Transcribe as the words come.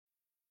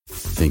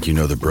Think you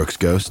know the Brooks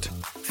Ghost?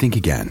 Think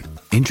again.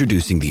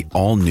 Introducing the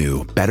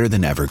all-new,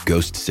 better-than-ever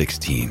Ghost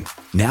 16.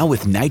 Now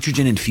with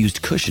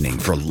nitrogen-infused cushioning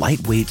for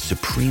lightweight,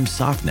 supreme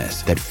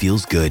softness that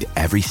feels good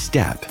every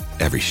step,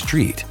 every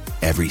street,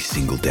 every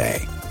single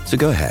day. So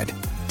go ahead,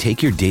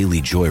 take your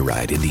daily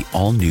joyride in the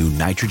all-new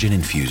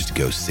nitrogen-infused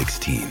Ghost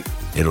 16.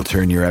 It'll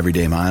turn your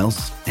everyday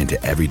miles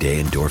into everyday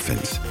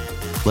endorphins.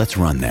 Let's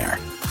run there.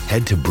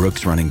 Head to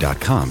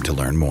brooksrunning.com to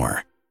learn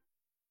more.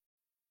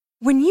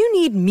 When you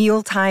need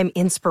mealtime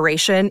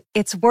inspiration,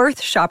 it's worth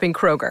shopping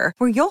Kroger,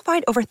 where you'll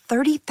find over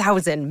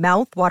 30,000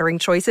 mouth-watering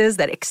choices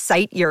that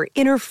excite your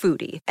inner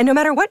foodie. And no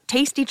matter what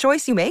tasty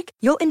choice you make,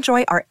 you'll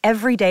enjoy our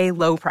everyday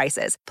low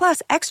prices,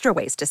 plus extra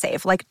ways to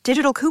save, like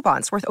digital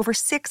coupons worth over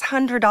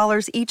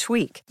 $600 each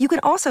week. You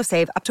can also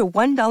save up to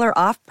 $1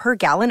 off per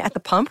gallon at the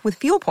pump with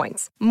fuel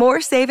points.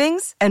 More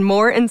savings and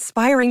more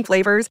inspiring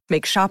flavors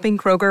make shopping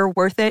Kroger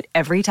worth it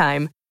every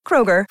time.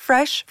 Kroger,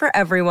 fresh for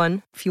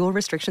everyone. Fuel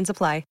restrictions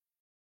apply.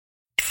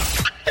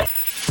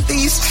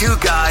 These two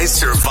guys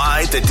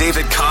survived the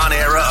David Kahn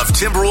era of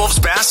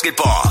Timberwolves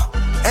basketball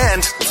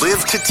and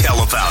live to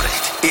tell about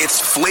it.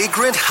 It's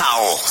Flagrant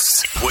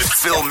Howls with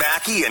Phil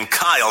Mackey and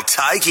Kyle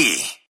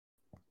Theige.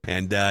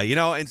 And,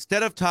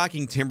 instead of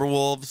talking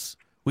Timberwolves,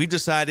 we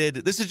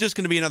decided this is just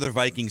going to be another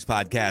Vikings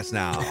podcast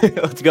now.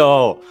 Let's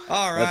go.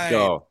 All right. Let's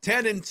go.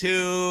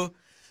 10-2,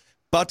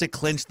 about to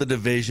clinch the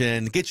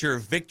division. Get your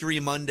Victory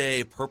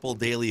Monday Purple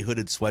Daily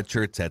hooded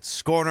sweatshirts at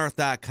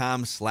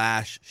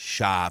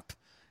scorenorth.com/shop.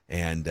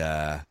 And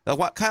Kyle,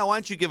 why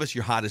don't you give us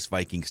your hottest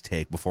Vikings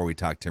take before we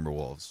talk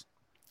Timberwolves?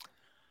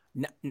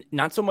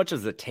 Not so much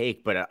as a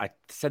take, but I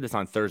said this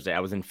on Thursday.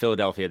 I was in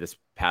Philadelphia this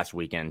past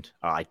weekend.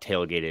 I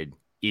tailgated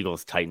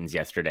Eagles Titans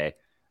yesterday.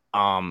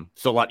 So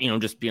a lot,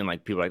 just being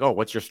like, people are like, oh,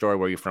 what's your story?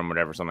 Where are you from?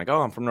 Whatever. So I'm like,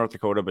 oh, I'm from North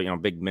Dakota,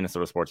 but big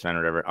Minnesota sports fan or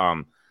whatever.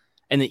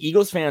 And the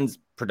Eagles fans,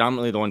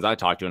 predominantly the ones I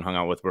talked to and hung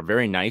out with, were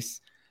very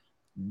nice.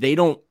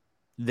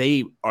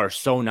 They are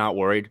so not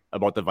worried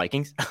about the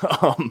Vikings,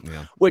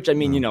 which,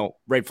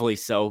 rightfully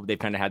so. They've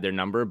kind of had their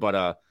number,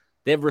 but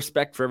they have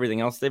respect for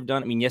everything else they've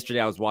done. I mean, yesterday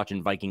I was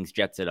watching Vikings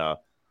Jets at a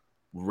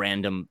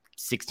random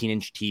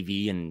 16-inch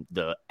TV in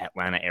the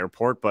Atlanta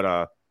airport,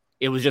 but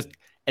it was just,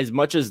 as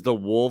much as the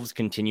Wolves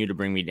continue to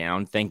bring me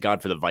down, thank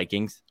God for the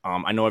Vikings.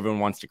 I know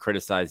everyone wants to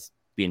criticize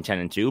being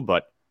 10-2,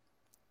 but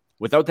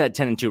without that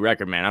 10-2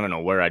 record, man, I don't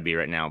know where I'd be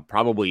right now.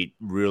 Probably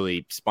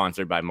really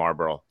sponsored by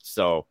Marlboro.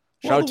 So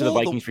shout out to the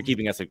Vikings for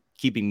keeping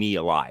me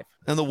alive.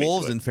 And the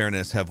Wolves, in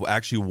fairness, have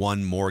actually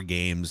won more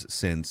games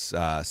since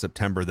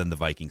September than the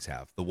Vikings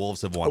have. The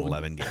Wolves have won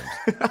 11 games.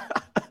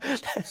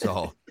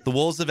 So the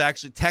Wolves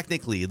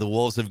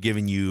have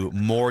given you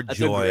more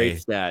joy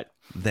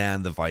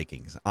than the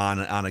Vikings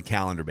on a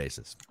calendar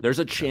basis. There's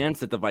a chance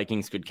that the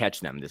Vikings could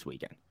catch them this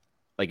weekend.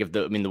 Like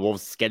the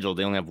Wolves schedule,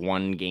 they only have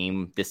one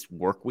game this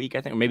work week,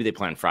 I think. Or maybe they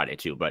play on Friday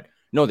too, but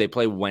no, they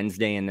play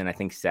Wednesday and then I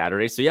think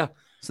Saturday. So yeah.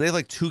 So they have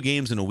like 2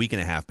 games in a week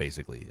and a half,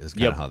 basically, is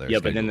kind of how they're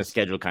scheduled. But then the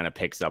schedule kind of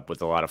picks up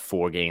with a lot of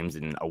 4 games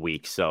in a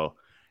week. So,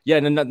 yeah,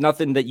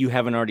 nothing that you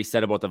haven't already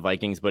said about the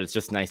Vikings, but it's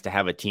just nice to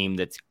have a team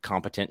that's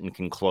competent and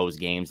can close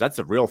games. That's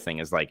the real thing,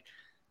 is like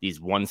these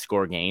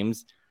one-score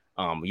games.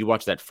 You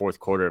watch that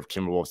fourth quarter of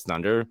Timberwolves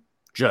Thunder,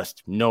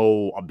 just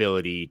no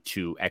ability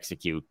to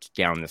execute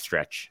down the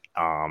stretch.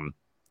 And,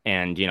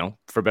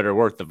 for better or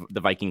worse,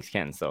 the Vikings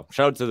can. So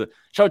shout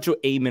out to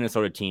a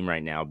Minnesota team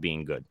right now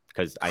being good,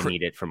 because I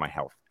need it for my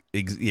health.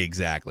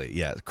 Exactly.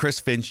 Yeah. Chris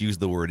Finch used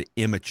the word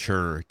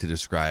immature to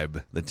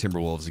describe the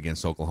Timberwolves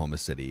against Oklahoma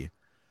City.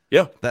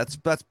 Yeah. That's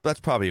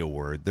probably a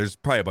word. There's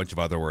probably a bunch of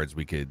other words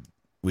we could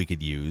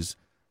use.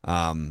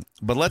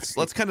 But let's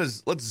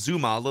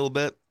zoom out a little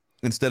bit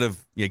instead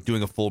of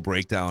doing a full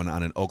breakdown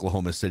on an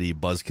Oklahoma City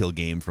buzzkill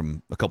game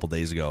from a couple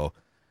days ago.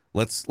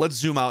 Let's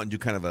zoom out and do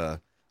kind of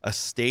a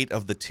state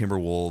of the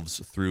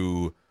Timberwolves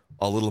through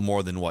a little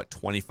more than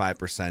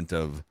 25%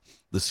 of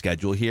the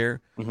schedule here.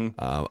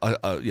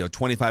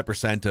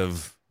 25%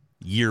 of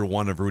year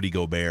one of Rudy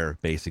Gobert,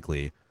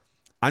 basically.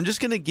 I'm just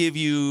going to give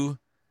you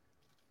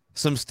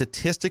some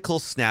statistical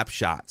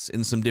snapshots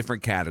in some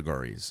different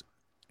categories.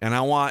 And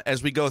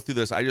as we go through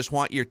this, I just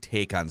want your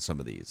take on some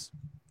of these.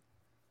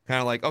 Kind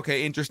of like,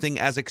 okay, interesting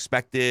as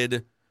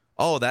expected.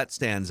 Oh, that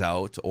stands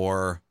out.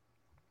 Or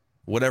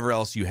whatever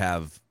else you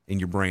have in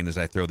your brain as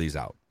I throw these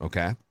out.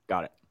 Okay?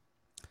 Got it.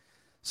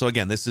 So,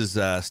 again, this is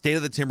state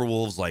of the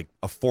Timberwolves, like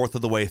a fourth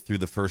of the way through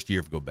the first year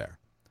of Gobert.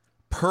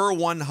 Per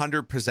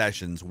 100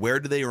 possessions, where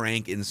do they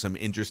rank in some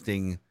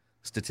interesting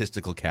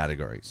statistical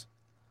categories?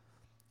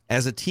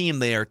 As a team,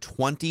 they are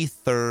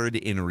 23rd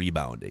in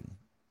rebounding.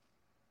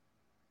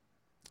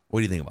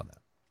 What do you think about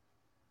that?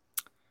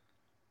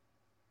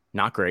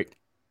 Not great.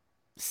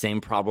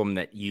 Same problem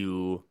that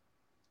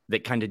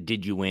kind of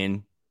did you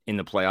in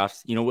the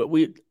playoffs.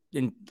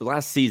 In the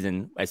last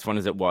season, as fun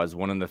as it was,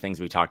 one of the things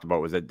we talked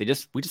about was that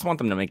we just want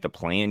them to make the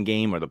play-in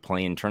game or the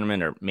play-in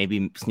tournament or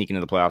maybe sneak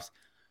into the playoffs,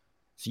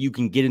 so you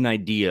can get an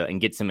idea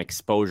and get some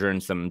exposure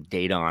and some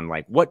data on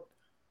like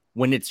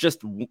when it's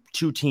just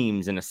 2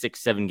 teams in a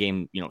 6-7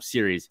 game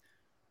series,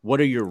 what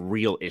are your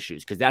real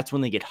issues? Because that's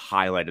when they get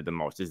highlighted the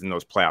most, is in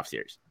those playoff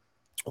series.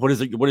 What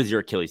is your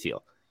Achilles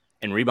heel?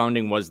 And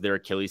rebounding was their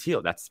Achilles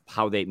heel. That's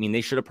how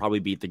they should have probably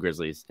beat the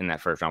Grizzlies in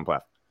that first round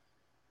playoff.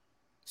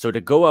 So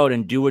to go out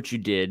and do what you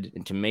did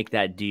and to make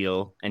that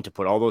deal and to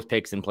put all those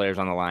picks and players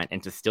on the line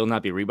and to still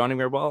not be rebounding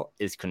very well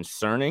is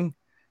concerning.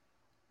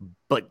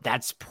 But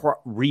that's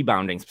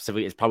rebounding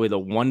specifically is probably the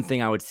one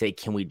thing I would say,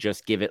 can we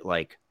just give it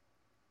like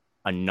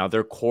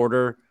another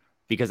quarter?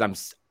 Because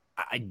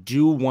I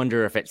do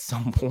wonder if at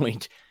some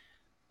point,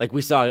 like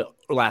we saw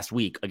last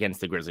week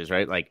against the Grizzlies,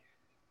 right? Like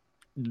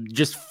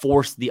just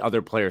force the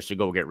other players to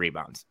go get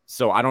rebounds.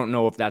 So I don't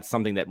know if that's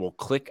something that will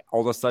click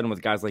all of a sudden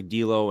with guys like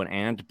D'Lo and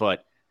Ant,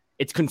 but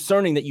it's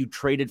concerning that you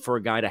traded for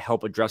a guy to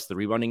help address the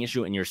rebounding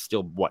issue and you're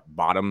still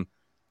bottom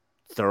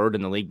third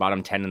in the league,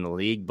 bottom 10 in the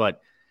league.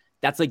 But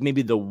that's like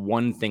maybe the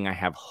one thing I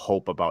have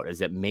hope about, is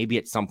that maybe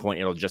at some point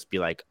it'll just be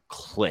like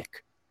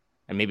click.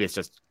 And maybe it's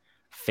just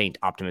faint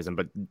optimism,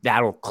 but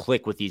that'll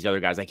click with these other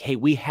guys. Like, hey,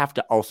 we have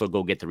to also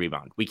go get the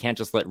rebound. We can't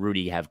just let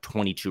Rudy have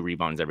 22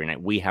 rebounds every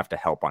night. We have to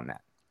help on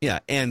that. Yeah,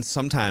 and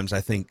sometimes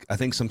I think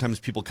sometimes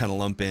people kind of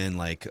lump in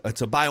like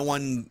it's a buy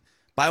one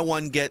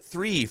get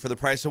three for the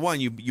price of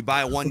one. You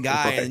buy one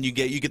guy right. And you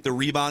get the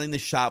rebounding, the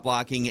shot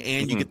blocking,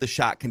 and you get the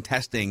shot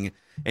contesting,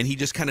 and he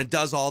just kind of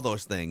does all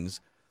those things.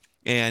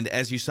 And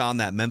as you saw in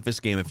that Memphis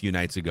game a few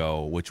nights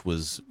ago, which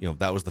was,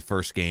 that was the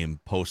first game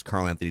post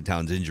Karl-Anthony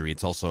Towns injury.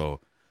 It's also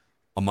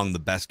among the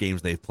best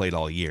games they've played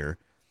all year.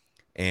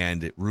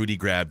 And Rudy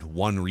grabbed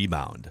one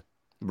rebound,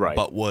 right,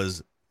 but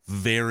was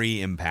very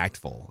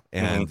impactful.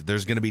 And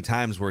there's going to be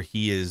times where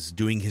he is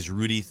doing his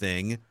Rudy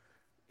thing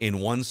in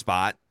one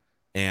spot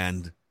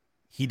and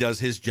he does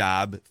his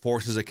job,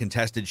 forces a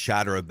contested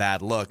shot or a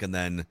bad look, and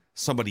then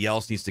somebody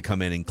else needs to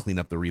come in and clean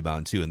up the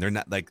rebound too. And they're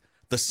not like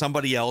the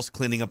somebody else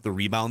cleaning up the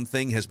rebound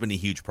thing has been a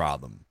huge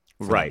problem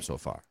for them so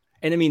far.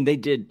 And I mean,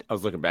 I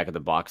was looking back at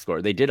the box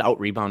score. They did out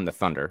rebound the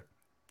Thunder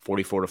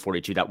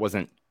 44-42. That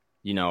wasn't,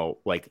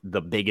 like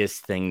the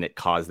biggest thing that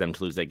caused them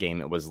to lose that game.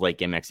 It was late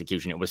game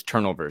execution. It was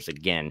turnovers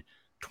again,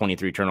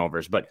 23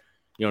 turnovers. But,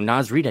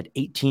 Naz Reid had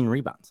 18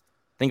 rebounds.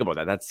 Think about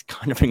that. That's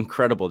kind of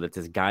incredible that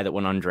this guy that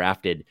went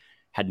undrafted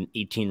had an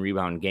 18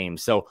 rebound game.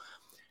 So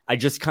I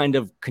just kind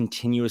of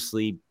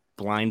continuously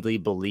blindly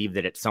believe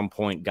that at some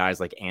point guys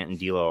like Ant and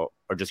D'Lo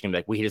are just going to be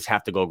like, we just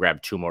have to go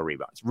grab 2 more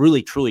rebounds.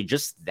 Really, truly,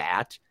 just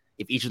that.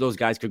 If each of those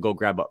guys could go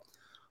grab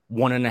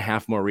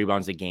 1.5 more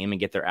rebounds a game and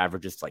get their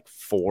averages to like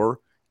 4,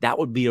 that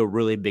would be a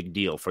really big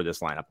deal for this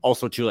lineup.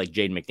 Also, too, like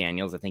Jaden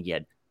McDaniels, I think he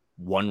had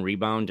 1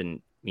 rebound,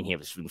 and he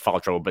was in foul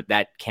trouble, but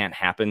that can't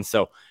happen.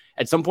 So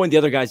at some point, the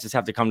other guys just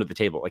have to come to the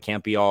table. It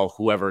can't be all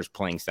whoever's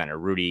playing center,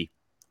 Rudy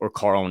or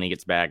Karl when he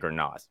gets back, or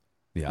Naz.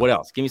 Yeah. What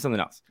else? Give me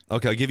something else.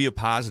 Okay, I'll give you a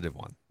positive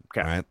one.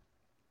 Okay. All right.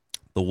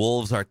 The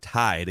Wolves are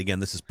tied. Again,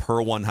 this is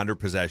per 100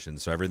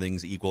 possessions, so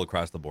everything's equal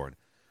across the board.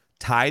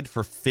 Tied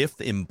for 5th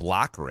in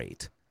block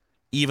rate,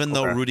 even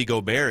though Rudy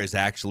Gobert is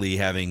actually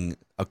having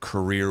a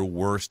career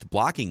worst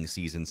blocking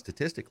season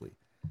statistically.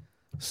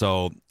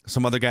 So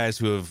some other guys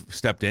who have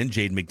stepped in,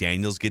 Jaden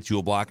McDaniels gets you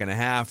a block and a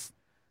half.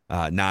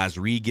 Naz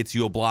Reid gets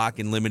you a block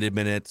in limited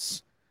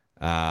minutes.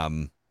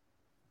 Kyle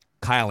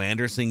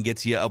Anderson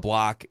gets you a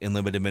block in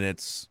limited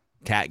minutes.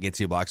 Cat gets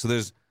you a block. So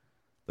there's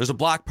a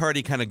block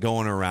party kind of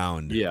going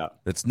around. Yeah.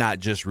 That's not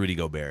just Rudy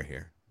Gobert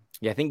here.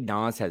 Yeah, I think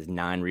Naz has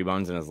 9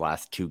 rebounds in his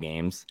last 2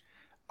 games.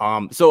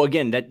 So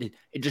again, that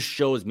it just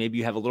shows maybe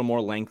you have a little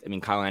more length. I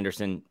mean, Kyle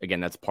Anderson, again,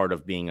 that's part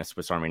of being a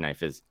Swiss Army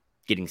knife, is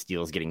getting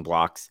steals, getting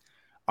blocks.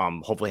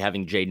 Hopefully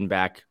having Jaden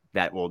back,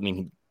 that will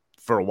mean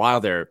for a while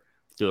there,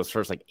 through those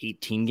first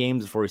 18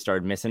 games before he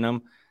started missing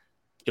them,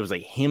 it was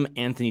like him,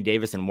 Anthony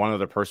Davis, and one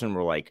other person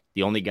were like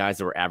the only guys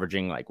that were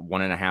averaging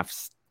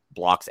 1.5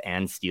 blocks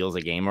and steals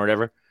a game or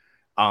whatever.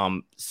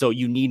 So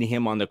you need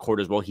him on the court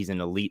as well. He's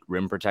an elite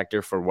rim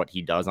protector for what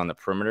he does on the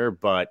perimeter.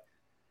 But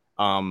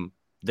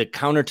the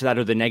counter to that,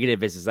 or the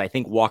negative, is I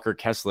think Walker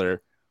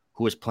Kessler,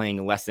 who is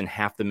playing less than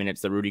half the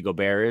minutes that Rudy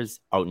Gobert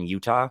is out in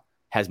Utah,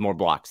 has more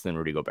blocks than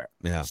Rudy Gobert.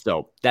 Yeah.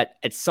 So that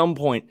at some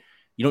point,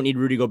 you don't need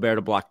Rudy Gobert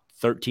to block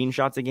 13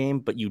 shots a game,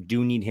 but you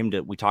do need him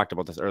to, we talked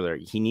about this earlier,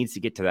 he needs to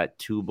get to that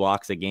 2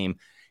 blocks a game.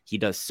 He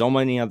does so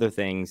many other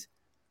things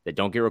that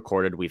don't get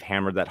recorded. We've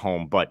hammered that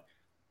home, but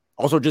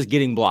also just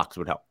getting blocks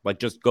would help.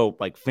 Just go,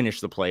 finish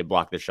the play,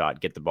 block the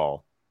shot, get the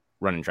ball,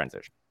 run in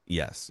transition.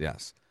 Yes.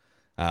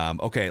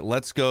 Okay,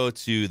 let's go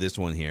to this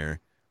one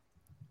here.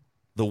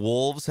 The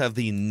Wolves have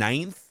the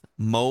 9th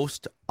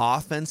most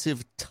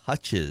offensive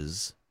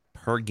touches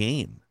per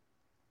game.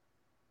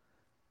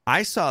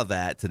 I saw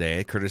that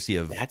today, courtesy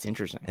of That's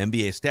interesting.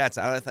 NBA Stats.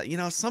 I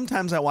thought,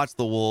 sometimes I watch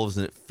the Wolves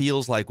and it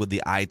feels like with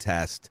the eye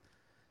test,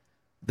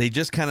 they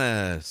just kind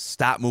of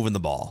stop moving the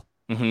ball.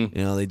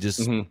 Mm-hmm. They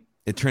just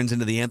it turns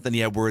into the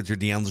Anthony Edwards or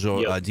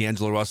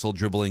D'Angelo Russell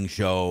dribbling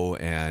show,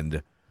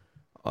 and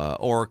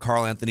or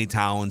Karl-Anthony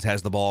Towns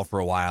has the ball for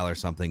a while or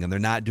something, and they're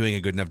not doing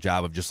a good enough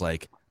job of just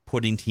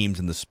putting teams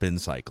in the spin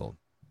cycle.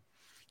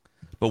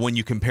 But when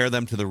you compare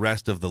them to the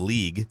rest of the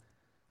league,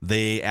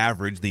 they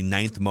average the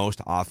 9th most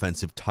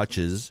offensive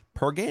touches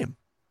per game.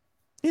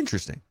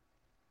 Interesting.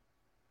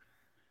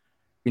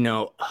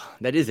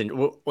 That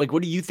isn't like,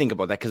 what do you think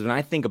about that? Because when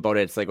I think about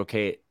it, it's like,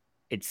 okay,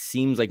 it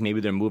seems like maybe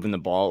they're moving the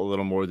ball a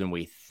little more than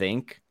we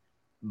think.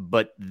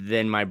 But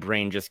then my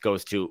brain just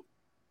goes to,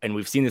 and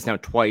we've seen this now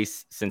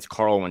twice since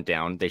Karl went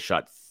down. They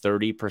shot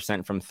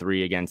 30% from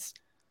three against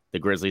the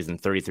Grizzlies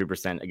and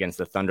 33% against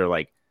the Thunder.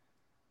 Like,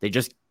 they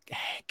just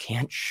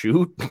can't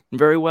shoot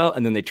very well.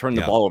 And then they turn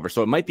the ball over.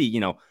 So it might be,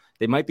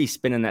 they might be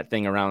spinning that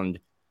thing around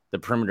the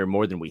perimeter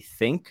more than we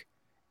think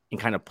and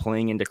kind of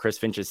playing into Chris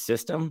Finch's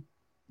system.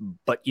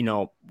 But,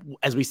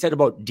 as we said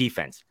about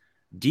defense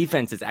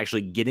is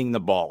actually getting the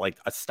ball. Like,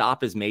 a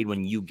stop is made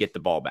when you get the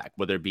ball back,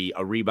 whether it be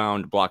a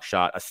rebound, block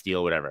shot, a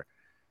steal, whatever.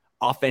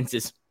 Offense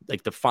is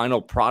like, the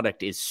final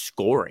product is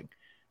scoring.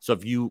 So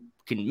if you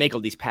can make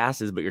all these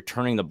passes, but you're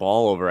turning the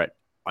ball over at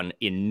an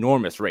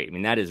enormous rate, I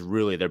mean, that is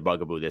really their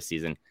bugaboo this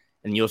season.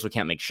 And you also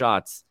can't make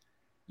shots.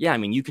 Yeah, I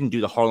mean, you can do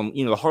the Harlem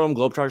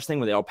Globetrotters thing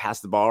where they all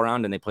pass the ball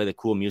around and they play the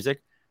cool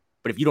music.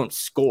 But if you don't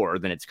score,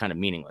 then it's kind of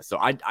meaningless. So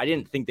I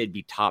didn't think they'd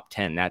be top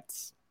 10.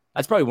 That's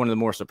probably one of the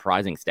more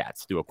surprising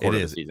stats through a quarter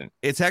of the season.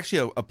 It's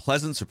actually a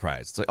pleasant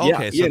surprise. It's like,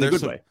 okay, so in a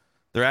good way.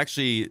 They're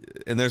actually,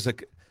 and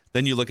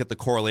then you look at the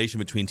correlation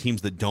between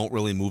teams that don't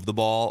really move the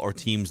ball or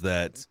teams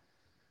that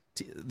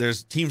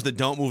there's teams that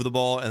don't move the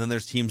ball, and then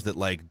there's teams that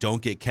like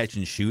don't get catch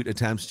and shoot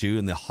attempts too.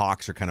 And the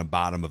Hawks are kind of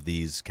bottom of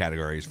these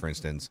categories, for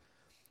instance.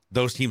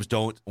 Those teams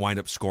don't wind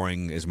up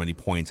scoring as many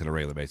points on a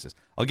regular basis.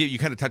 You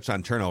kind of touched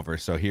on turnover,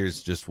 so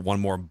here's just one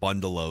more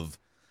bundle of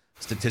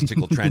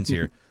statistical trends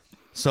here.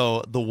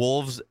 So the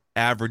Wolves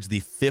average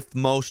the 5th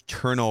most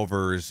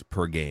turnovers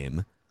per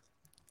game,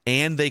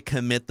 and they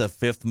commit the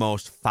 5th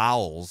most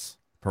fouls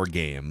per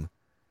game,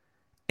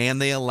 and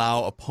they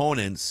allow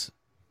opponents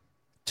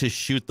to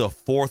shoot the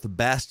 4th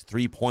best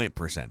 3-point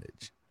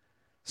percentage.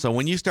 So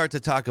when you start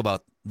to talk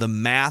about the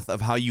math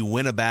of how you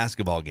win a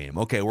basketball game,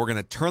 okay, we're going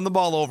to turn the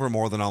ball over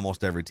more than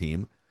almost every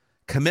team,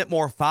 commit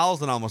more fouls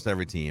than almost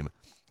every team,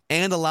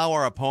 and allow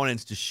our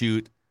opponents to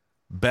shoot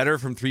better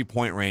from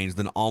 3-point range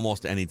than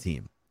almost any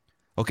team.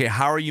 Okay,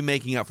 how are you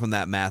making up from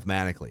that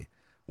mathematically?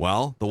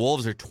 Well, the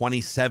Wolves are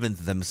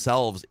 27th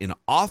themselves in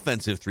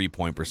offensive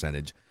 3-point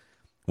percentage.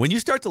 When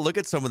you start to look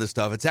at some of this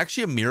stuff, it's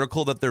actually a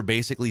miracle that they're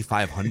basically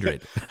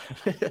 500.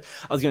 I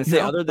was going to say,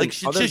 other than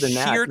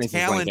that, sheer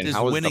talent is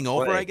winning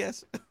over, I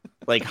guess.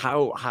 Like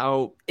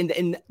how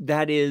and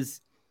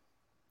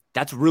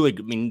that's really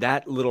good. I mean,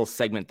 that little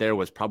segment there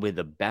was probably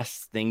the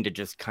best thing to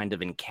just kind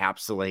of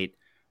encapsulate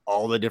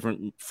all the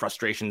different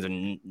frustrations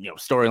and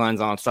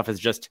storylines on stuff. Is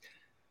just,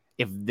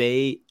 if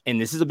they,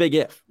 and this is a big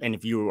if, and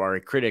if you are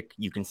a critic,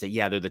 you can say,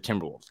 yeah, they're the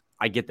Timberwolves.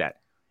 I get that.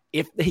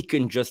 If they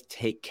can just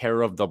take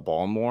care of the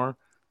ball more,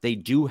 they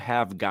do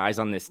have guys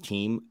on this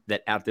team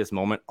that at this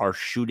moment are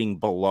shooting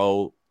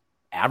below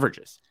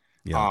averages.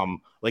 Yeah.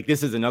 Like,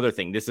 this is another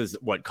thing. This is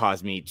what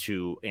caused me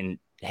to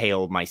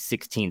inhale my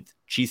 16th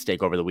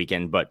cheesesteak over the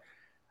weekend. But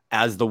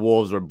as the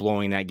Wolves were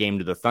blowing that game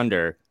to the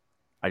Thunder,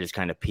 I just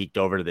kind of peeked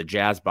over to the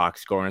Jazz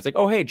box score, and it's like,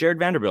 oh, hey, Jared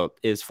Vanderbilt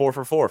is 4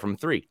 for 4 from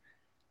 3.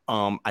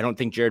 I don't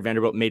think Jared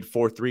Vanderbilt made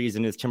 4 threes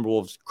in his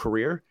Timberwolves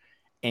career.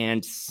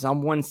 And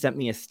someone sent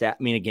me a stat.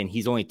 I mean, again,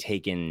 he's only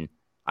taken,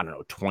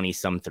 20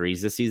 some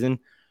threes this season.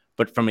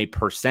 But from a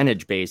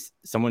percentage base,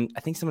 I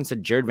think someone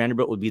said Jared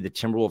Vanderbilt would be the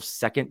Timberwolves'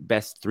 second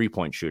best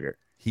 3-point shooter.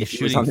 He's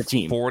shooting on the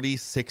team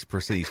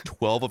 46%. He's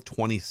 12 of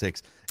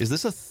 26. Is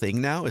this a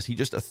thing now? Is he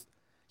just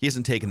he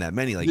hasn't taken that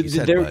many, like you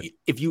said. But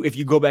if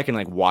you go back and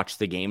like watch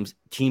the games,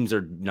 teams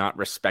are not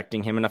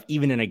respecting him enough.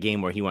 Even in a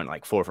game where he went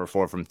like 4 for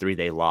 4 from 3,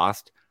 they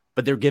lost.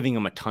 But they're giving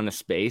him a ton of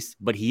space.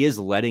 But he is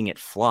letting it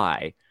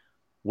fly,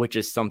 which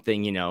is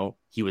something,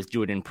 he was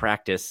doing in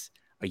practice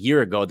a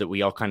year ago that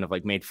we all kind of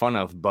like made fun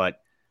of. But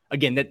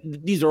again,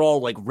 these are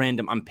all like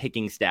random. I'm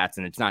picking stats,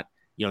 and it's not,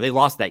 they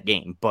lost that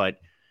game. But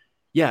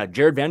yeah,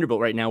 Jared Vanderbilt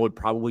right now would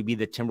probably be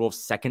the Timberwolves'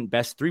 second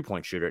best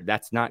 3-point shooter.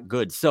 That's not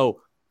good.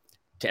 So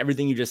to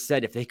everything you just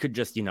said, if they could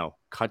just,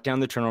 cut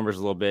down the turnovers a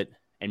little bit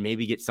and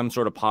maybe get some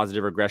sort of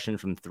positive regression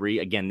from 3.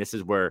 Again, this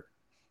is where,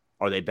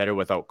 are they better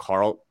without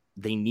Karl?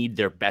 They need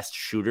their best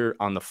shooter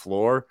on the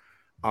floor.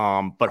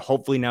 But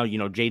hopefully now,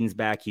 Jaden's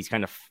back. He's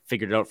kind of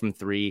figured it out from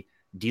 3.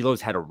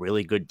 D'Lo's had a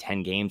really good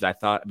 10 games, I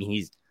thought. I mean,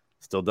 he's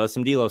still does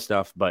some D'Lo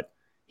stuff, but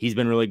he's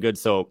been really good.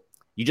 So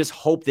you just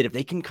hope that if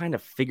they can kind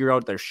of figure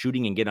out their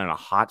shooting and get on a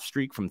hot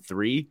streak from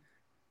 3,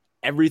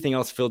 everything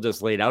else Phil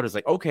just laid out is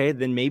like, okay,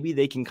 then maybe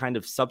they can kind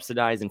of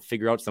subsidize and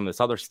figure out some of this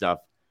other stuff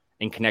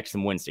and connect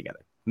some wins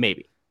together.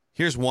 Maybe.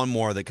 Here's one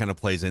more that kind of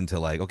plays into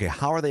like, okay,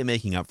 how are they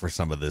making up for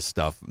some of this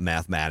stuff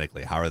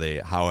mathematically? How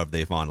have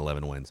they found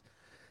 11 wins?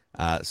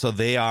 So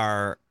they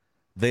are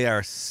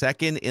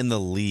second in the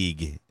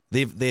league.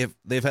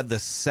 They've had the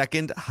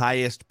second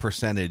highest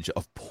percentage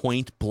of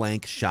point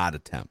blank shot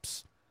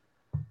attempts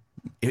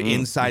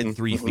inside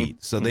 3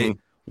 feet. So they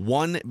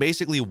one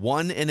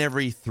in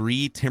every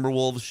 3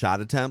 Timberwolves shot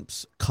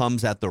attempts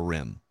comes at the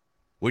rim,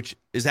 which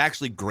is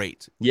actually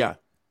great. Yeah.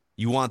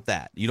 You want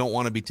that. You don't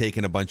want to be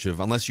taking a bunch of,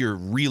 unless you're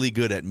really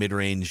good at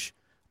mid-range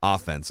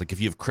offense. Like if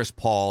you have Chris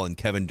Paul and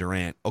Kevin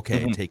Durant,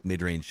 okay, take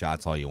mid-range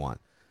shots all you want.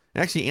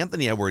 Actually,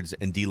 Anthony Edwards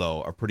and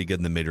D'Lo are pretty good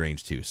in the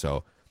mid-range too.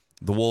 So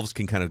the Wolves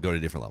can kind of go to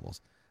different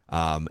levels.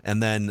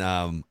 And then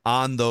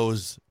on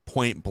those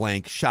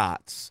point-blank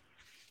shots,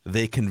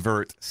 they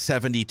convert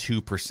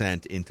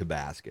 72% into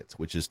baskets,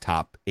 which is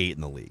top 8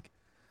 in the league.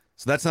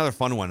 So that's another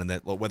fun one. And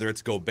that whether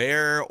it's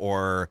Gobert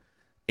or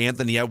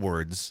Anthony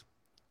Edwards,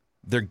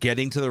 they're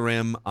getting to the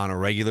rim on a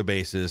regular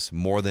basis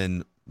more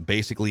than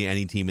basically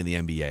any team in the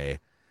NBA.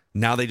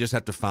 Now they just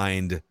have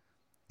to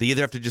they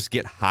either have to just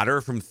get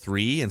hotter from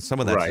three, and some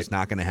of that's just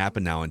not going to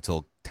happen now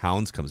until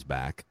Towns comes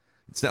back.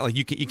 It's not like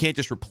you can't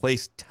just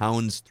replace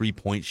Towns'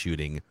 three-point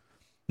shooting.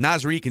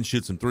 Nasri can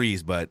shoot some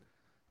threes, but,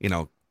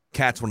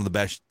 Cat's one of the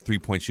best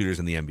three-point shooters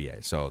in the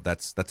NBA. So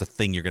that's a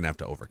thing you're going to have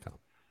to overcome.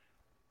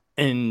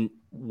 And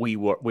we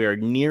are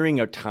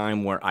nearing a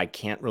time where I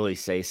can't really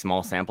say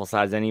small sample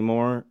size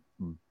anymore,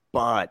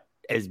 but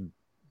as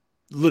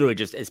literally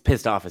just as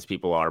pissed off as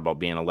people are about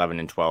being 11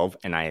 and 12,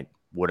 and I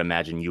would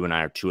imagine you and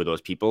I are two of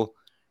those people,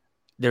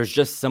 there's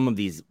just some of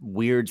these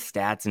weird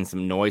stats and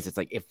some noise. It's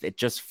like if it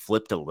just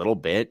flipped a little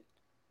bit,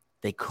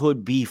 they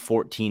could be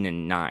 14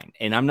 and 9.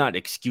 And I'm not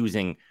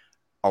excusing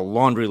a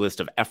laundry list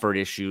of effort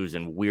issues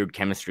and weird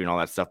chemistry and all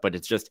that stuff, but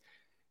it's just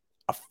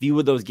a few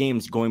of those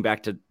games going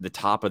back to the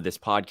top of this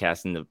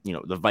podcast and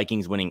the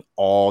Vikings winning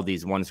all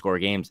these one-score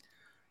games.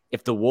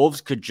 If the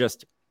Wolves could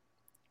just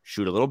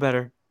shoot a little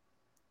better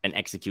and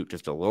execute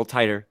just a little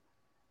tighter,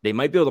 they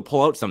might be able to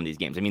pull out some of these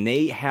games. I mean,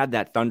 they had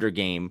that Thunder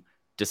game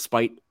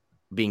despite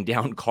being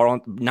down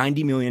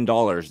 $90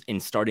 million in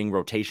starting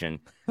rotation.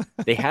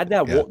 They had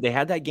that they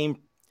had that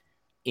game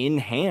in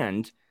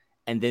hand,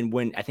 and then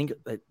when I think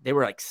they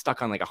were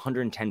stuck on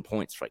 110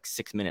 points for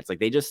 6 minutes,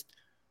 they just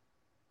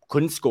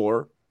couldn't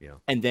score. Yeah.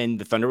 And then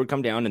the Thunder would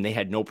come down and they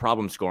had no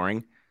problem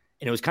scoring.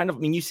 And it was kind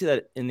of, you see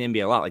that in the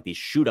NBA a lot, these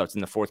shootouts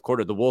in the fourth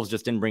quarter, the Wolves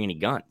just didn't bring any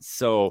guns.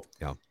 So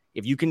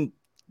if you can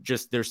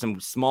there's some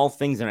small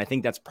things, and I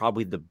think that's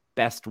probably the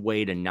best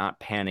way to not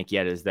panic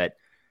yet, is that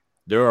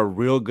there are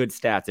real good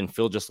stats, and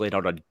Phil just laid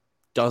out a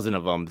dozen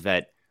of them,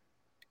 that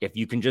if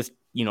you can just,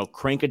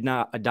 crank a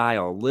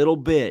dial a little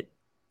bit,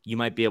 you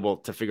might be able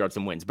to figure out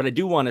some wins. But I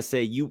do want to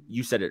say,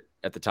 you said it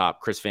at the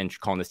top, Chris Finch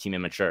calling this team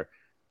immature.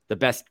 The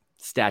best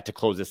stat to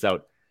close this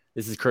out,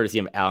 this is courtesy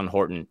of Alan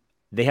Horton.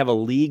 They have a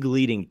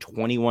league-leading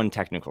 21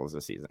 technicals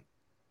this season.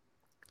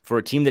 For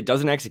a team that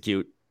doesn't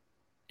execute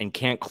and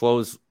can't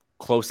close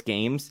close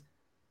games,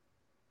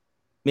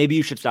 maybe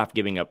you should stop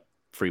giving up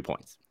free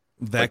points.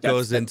 That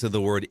goes into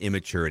the word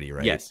immaturity,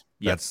 right?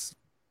 Yes.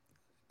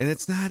 And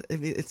it's not. I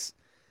mean, it's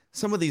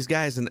some of these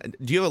guys. And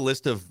do you have a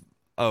list of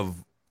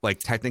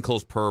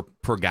technicals per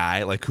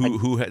guy?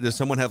 Who does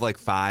someone have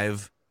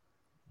 5?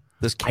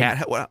 Does Cat?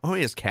 How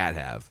many does Cat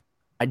have?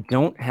 I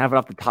don't have it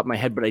off the top of my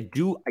head, but I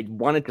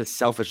wanted to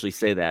selfishly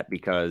say that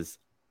because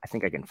I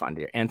think I can find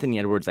it here. Anthony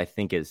Edwards, I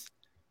think I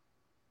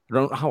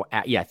don't know how.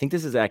 I think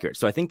this is accurate.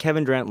 So I think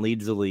Kevin Durant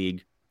leads the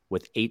league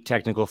with 8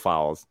 technical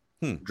fouls.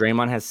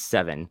 Draymond has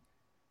 7.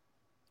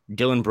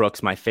 Dylan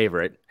Brooks, my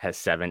favorite, has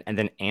 7. And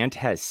then Ant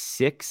has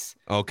 6.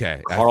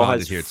 Okay. Carl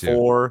has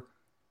 4.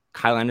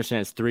 Kyle Anderson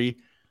has 3.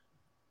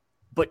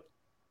 But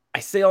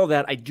I say all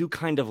that, I do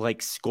kind of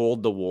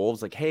scold the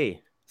Wolves.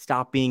 Hey,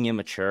 stop being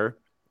immature.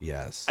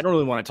 Yes. I don't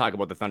really want to talk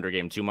about the Thunder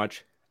game too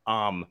much.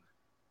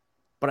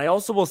 But I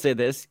also will say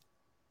this.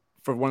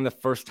 For one of the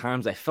first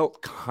times, I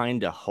felt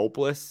kind of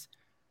hopeless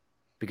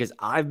because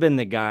I've been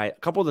the guy. A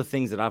couple of the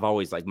things that I've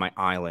always my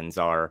islands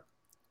are,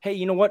 hey,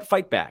 you know what?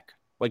 Fight back.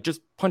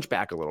 Just punch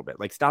back a little bit.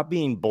 Stop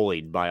being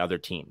bullied by other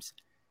teams.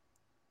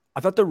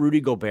 I thought the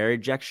Rudy Gobert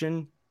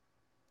ejection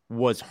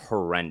was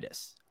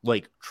horrendous.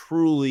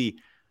 Truly,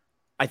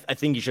 I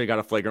think he should have got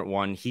a flagrant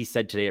one. He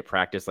said today at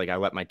practice, I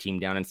let my team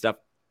down and stuff.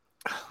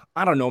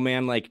 I don't know,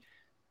 man.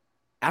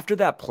 After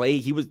that play,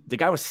 the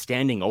guy was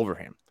standing over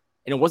him.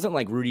 And it wasn't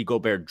like Rudy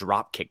Gobert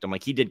drop kicked him.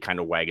 He did kind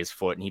of wag his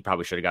foot, and he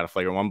probably should have got a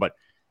flagrant one. But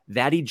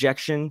that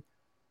ejection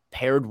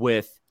paired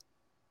with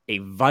a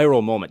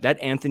viral moment, that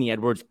Anthony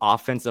Edwards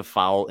offensive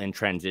foul in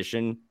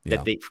transition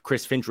that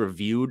Chris Finch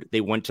reviewed,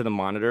 they went to the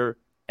monitor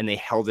and they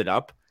held it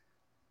up.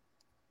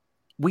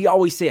 We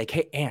always say,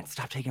 hey, Ant,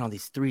 stop taking all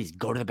these threes.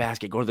 Go to the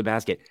basket. Go to the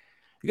basket.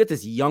 You got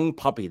this young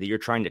puppy that you're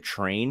trying to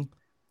train,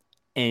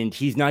 and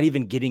he's not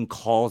even getting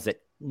calls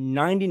that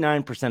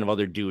 99% of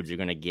other dudes are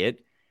going to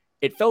get.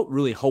 It felt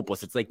really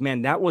hopeless. It's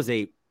man, that was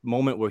a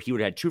moment where he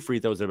would have had 2 free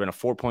throws. There would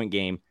have been a 4-point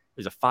game.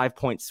 There's a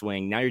 5-point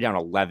swing. Now you're down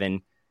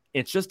 11.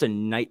 It's just a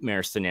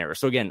nightmare scenario.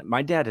 So again,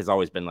 my dad has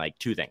always been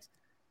 2 things.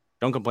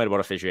 Don't complain about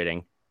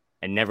officiating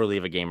and never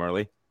leave a game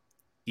early.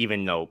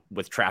 Even though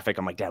with traffic,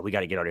 I'm Dad, we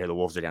got to get out of here. The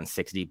Wolves are down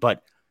 60.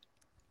 But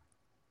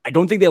I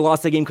don't think they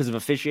lost the game because of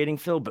officiating,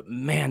 Phil. But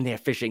man, the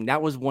officiating,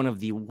 that was one of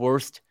the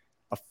worst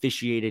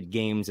officiated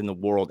games in the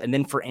world. And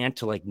then for Ant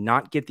to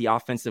not get the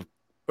offensive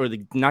or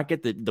not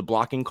get the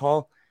blocking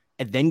call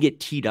and then get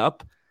teed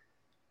up.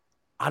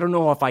 I don't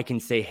know if I can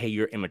say, hey,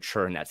 you're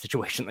immature in that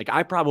situation.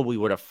 I probably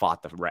would have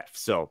fought the ref.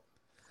 So,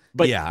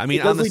 but yeah, I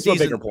mean, on the season, a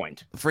bigger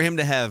point for him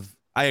to have,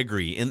 I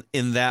agree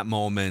in that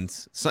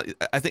moment. So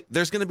I think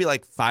there's going to be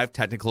 5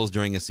 technicals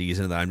during a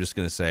season that I'm just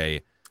going to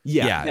say,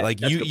 Yeah, like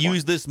that's you a good point.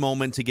 use this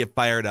moment to get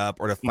fired up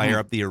or to fire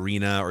up the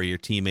arena or your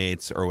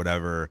teammates or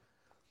whatever.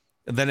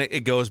 And then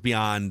it goes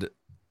beyond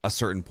a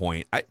certain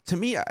point. To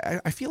me,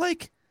 I feel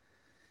like,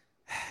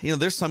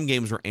 there's some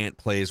games where Ant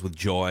plays with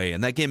joy,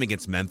 and that game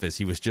against Memphis,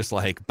 he was just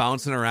like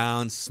bouncing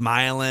around,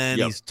 smiling.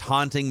 Yep. He's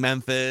taunting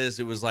Memphis.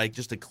 It was like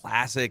just a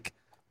classic,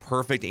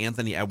 perfect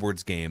Anthony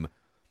Edwards game.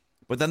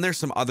 But then there's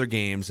some other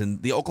games,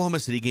 and the Oklahoma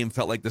City game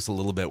felt like this a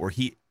little bit, where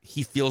he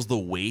feels the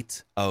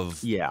weight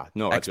of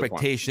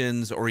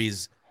expectations, or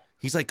he's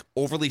like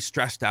overly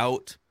stressed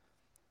out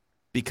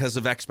because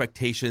of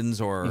expectations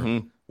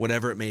or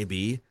whatever it may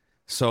be.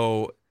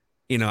 So,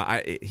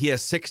 he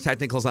has 6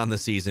 technicals on the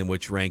season,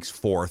 which ranks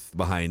 4th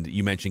behind,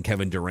 you mentioned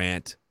Kevin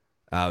Durant,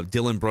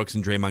 Dylan Brooks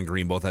and Draymond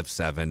Green both have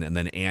 7, and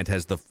then Ant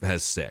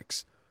has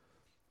 6.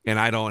 And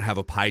I don't have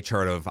a pie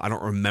chart I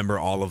don't remember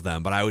all of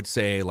them, but I would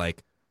say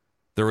like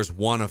there was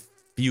one a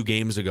few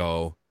games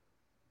ago,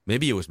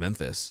 maybe it was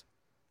Memphis,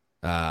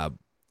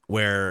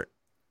 where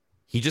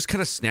he just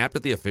kind of snapped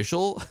at the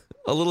official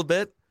a little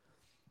bit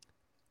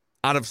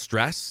out of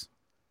stress.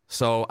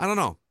 So I don't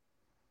know.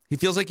 He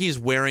feels like he's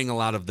wearing a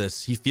lot of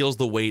this. He feels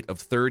the weight of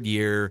third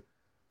year.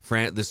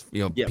 Fans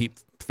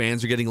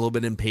are getting a little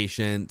bit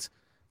impatient.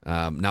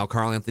 Now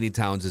Karl Anthony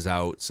Towns is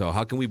out. So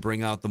how can we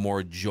bring out the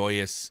more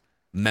joyous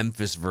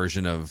Memphis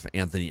version of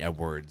Anthony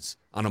Edwards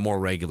on a more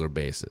regular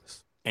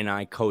basis? And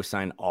I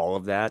co-sign all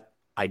of that.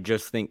 I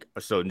just think,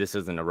 so this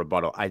isn't a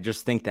rebuttal, I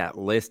just think that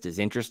list is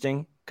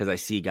interesting because I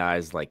see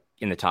guys like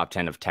in the top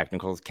 10 of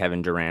technicals,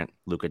 Kevin Durant,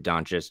 Luka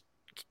Doncic,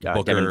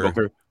 Devin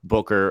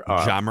Booker.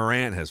 Ja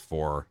Morant has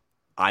 4.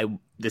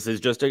 This is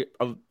just an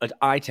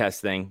eye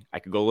test thing. I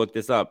could go look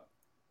this up.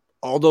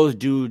 All those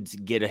dudes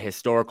get a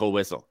historical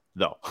whistle,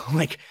 though.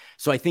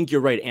 So I think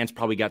you're right. Ant's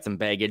probably got some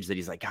baggage that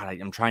he's like, God,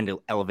 I'm trying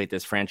to elevate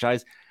this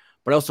franchise.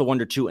 But I also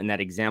wonder, too, in that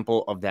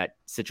example of that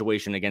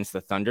situation against the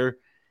Thunder,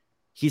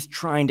 he's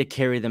trying to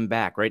carry them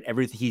back, right?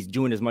 Everything he's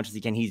doing as much as he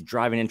can. He's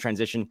driving in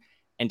transition.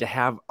 And to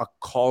have a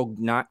call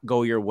not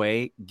go your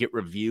way, get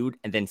reviewed,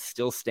 and then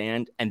still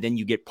stand, and then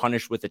you get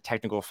punished with a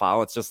technical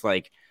foul. It's just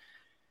like,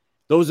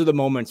 those are the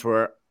moments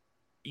where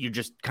you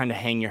just kind of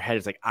hang your head.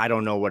 It's like, I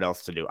don't know what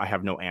else to do. I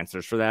have no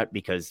answers for that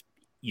because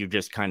you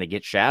just kind of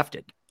get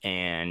shafted.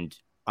 And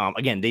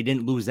again, they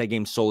didn't lose that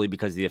game solely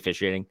because of the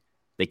officiating.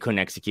 They couldn't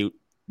execute.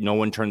 No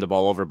one turned the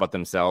ball over but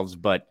themselves.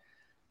 But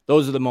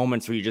those are the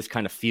moments where you just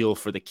kind of feel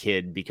for the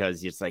kid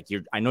because it's like,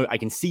 I know I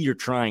can see you're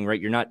trying,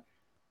 right? You're not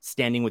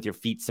standing with your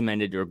feet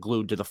cemented or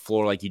glued to the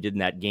floor like you did in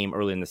that game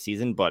early in the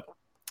season. But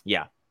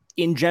yeah,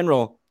 in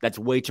general, that's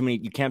way too many.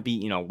 You can't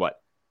be,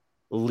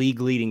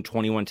 league leading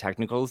 21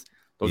 technicals.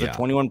 Those are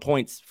 21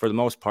 points for the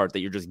most part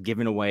that you're just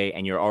giving away,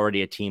 and you're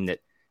already a team that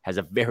has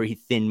a very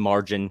thin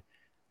margin,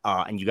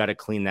 and you got to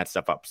clean that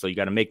stuff up. So you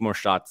got to make more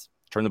shots,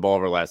 turn the ball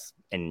over less,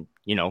 and,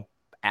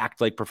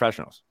 act like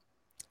professionals.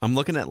 I'm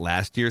looking at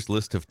last year's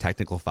list of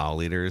technical foul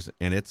leaders,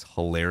 and it's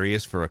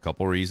hilarious for a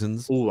couple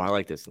reasons. Ooh, I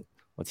like this.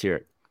 Let's hear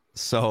it.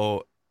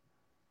 So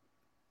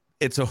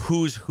it's a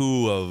who's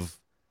who of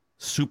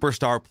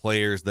superstar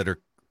players that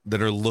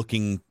are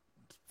looking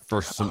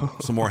for some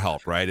more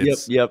help, right?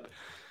 Yep.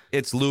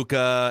 It's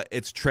Luka,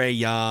 it's Trae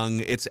Young,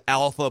 it's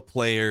alpha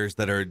players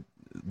that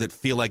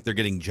feel like they're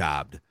getting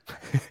jobbed.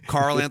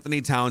 Karl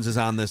Anthony Towns is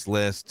on this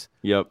list.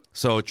 Yep.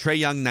 So Trae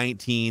Young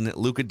 19,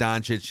 Luka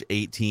Doncic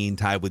 18,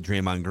 tied with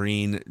Draymond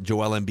Green,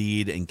 Joel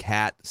Embiid and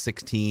Kat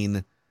 16.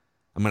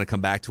 I'm going to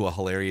come back to a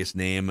hilarious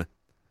name.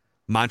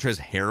 Montrezl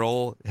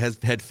Harrell has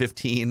had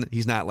 15.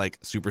 He's not like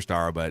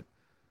superstar, but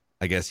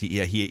I guess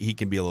he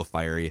can be a little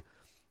fiery.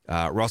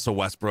 Russell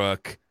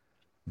Westbrook,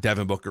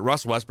 Devin Booker.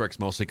 Russell Westbrook's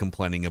mostly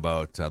complaining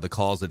about the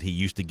calls that he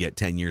used to get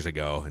 10 years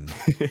ago, and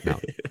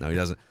no, he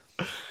doesn't.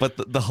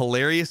 But the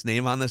hilarious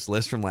name on this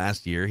list from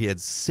last year, he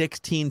had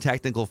 16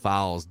 technical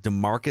fouls,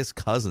 DeMarcus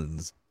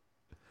Cousins.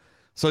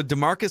 So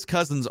DeMarcus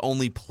Cousins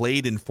only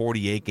played in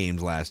 48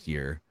 games last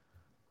year.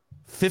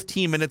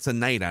 15 minutes a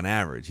night on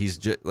average. He's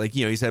just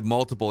he's had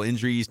multiple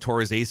injuries,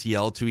 tore his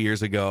ACL 2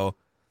 years ago.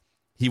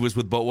 He was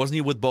wasn't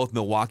he with both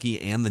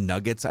Milwaukee and the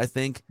Nuggets, I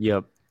think?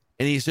 Yep.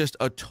 And he's just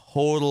a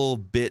total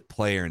bit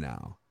player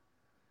now.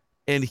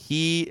 And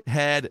he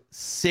had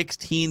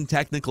 16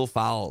 technical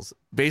fouls.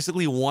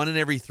 Basically, 1 in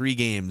every 3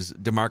 games,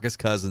 DeMarcus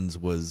Cousins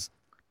was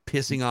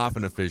pissing off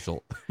an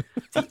official.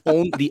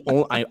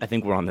 I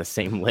think we're on the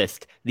same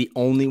list. The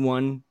only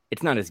one,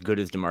 it's not as good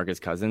as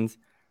DeMarcus Cousins,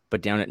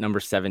 but down at number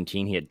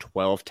 17, he had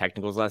 12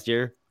 technicals last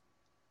year.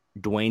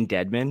 Dwayne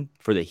Dedmon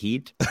for the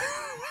Heat.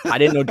 I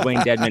didn't know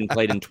Dwayne Dedmon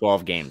played in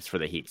 12 games for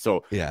the Heat.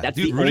 So yeah, that's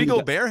dude, Rudy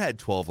Gobert had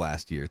 12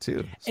 last year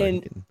too. So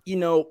and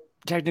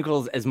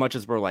technicals, as much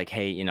as we're like,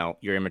 hey,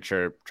 you're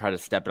immature, try to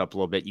step it up a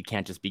little bit. You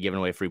can't just be giving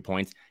away free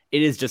points.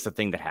 It is just a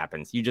thing that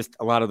happens.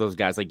 A lot of those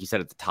guys, like you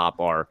said at the top,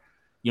 are,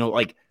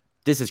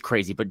 this is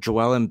crazy, but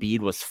Joel Embiid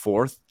was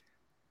 4th.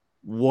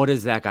 What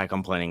is that guy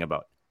complaining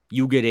about?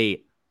 You get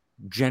a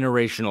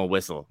generational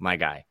whistle, my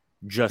guy.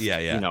 Just,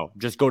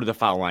 just go to the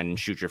foul line and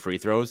shoot your free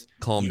throws.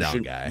 Calm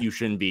down, guy. You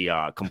shouldn't be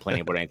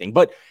complaining about anything.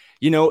 But,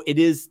 it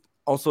is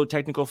also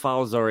technical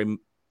fouls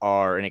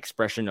are an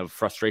expression of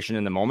frustration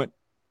in the moment.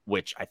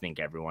 which I think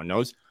everyone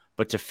knows.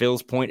 But to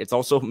Phil's point, it's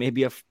also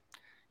maybe a,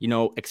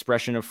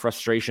 expression of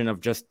frustration of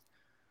just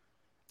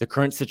the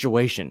current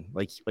situation.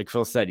 Like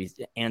Phil said,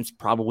 Ant's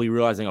probably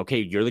realizing, okay,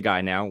 you're the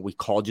guy now. We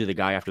called you the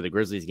guy after the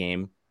Grizzlies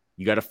game.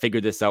 You got to figure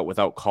this out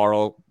without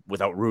Carl,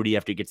 without Rudy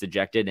after he gets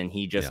ejected. And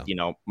he just,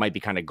 might be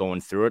kind of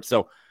going through it.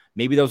 So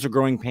maybe those are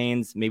growing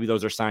pains. Maybe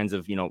those are signs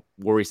of,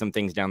 worrisome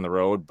things down the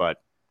road. But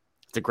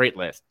it's a great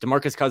list.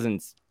 DeMarcus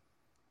Cousins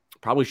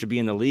probably should be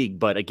in the league.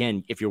 But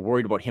again, if you're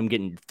worried about him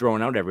getting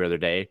thrown out every other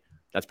day,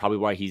 that's probably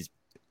why he's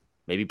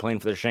maybe playing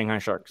for the Shanghai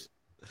Sharks.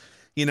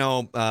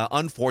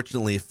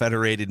 Unfortunately,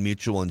 Federated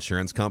Mutual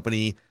Insurance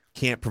Company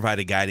can't provide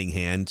a guiding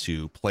hand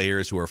to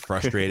players who are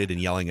frustrated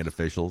and yelling at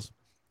officials.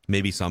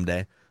 Maybe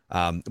someday.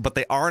 But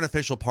they are an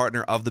official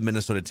partner of the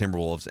Minnesota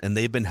Timberwolves, and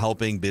they've been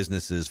helping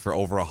businesses for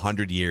over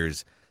 100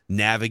 years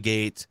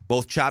navigate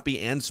both choppy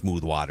and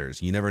smooth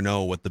waters. You never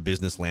know what the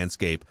business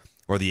landscape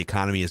or the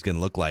economy is going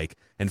to look like.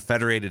 And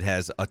Federated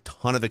has a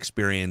ton of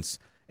experience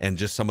and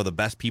just some of the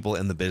best people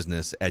in the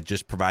business at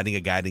just providing a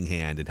guiding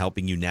hand and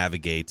helping you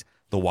navigate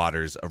the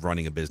waters of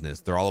running a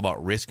business. They're all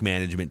about risk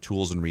management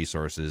tools and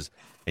resources,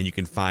 and you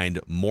can find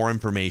more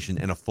information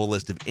and a full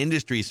list of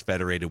industries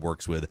Federated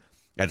works with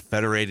at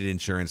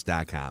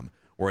federatedinsurance.com,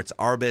 where it's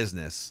our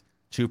business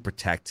to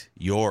protect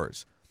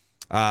yours.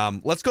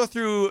 Let's go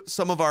through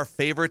some of our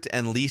favorite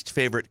and least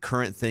favorite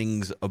current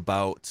things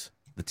about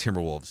the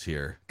Timberwolves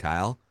here,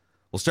 Kyle.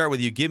 We'll start with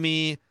you. Give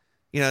me,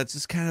 it's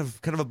just kind of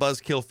a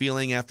buzzkill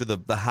feeling after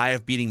the high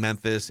of beating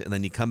Memphis, and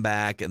then you come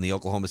back and the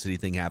Oklahoma City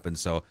thing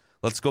happens. So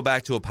let's go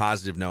back to a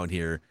positive note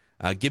here.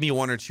 Give me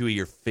one or two of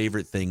your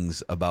favorite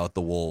things about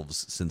the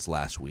Wolves since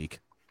last week.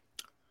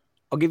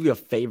 I'll give you a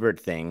favorite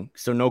thing.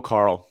 So no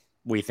Carl,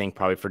 we think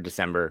probably for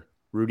December.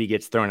 Rudy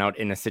gets thrown out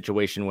in a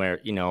situation where,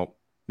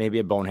 maybe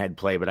a bonehead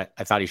play, but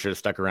I thought he should have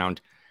stuck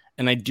around.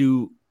 And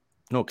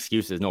no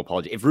excuses, no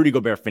apology. If Rudy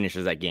Gobert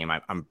finishes that game,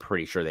 I'm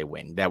pretty sure they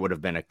win. That would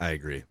have been I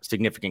agree.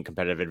 Significant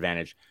competitive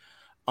advantage.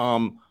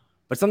 But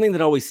something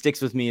that always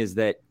sticks with me is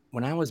that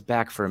when I was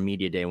back for a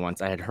media day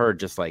once, I had heard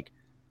just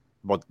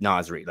about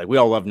Naz Reid. We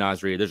all love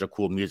Naz Reid. There's a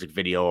cool music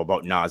video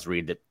about Naz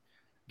Reid that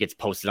gets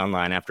posted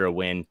online after a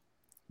win.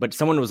 But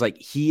someone was like,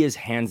 he is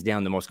hands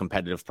down the most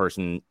competitive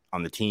person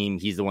on the team.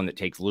 He's the one that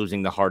takes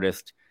losing the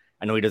hardest.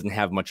 I know he doesn't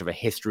have much of a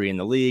history in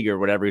the league or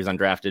whatever. He's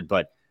undrafted,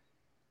 but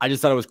I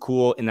just thought it was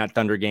cool in that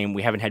Thunder game.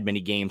 We haven't had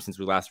many games since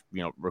we last,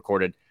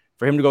 recorded.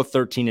 For him to go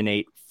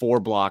 13-8, 4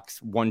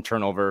 blocks, 1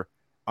 turnover.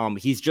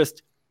 He's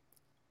just,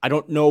 I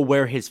don't know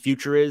where his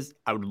future is.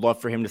 I would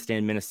love for him to stay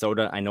in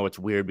Minnesota. I know it's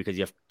weird because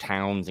you have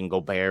Towns and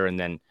Gobert and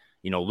then,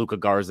 Luka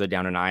Garza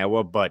down in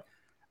Iowa, but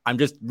I'm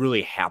just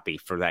really happy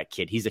for that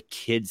kid. He's a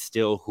kid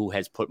still who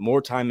has put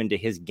more time into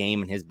his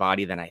game and his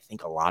body than I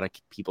think a lot of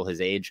people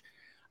his age.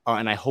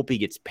 And I hope he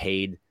gets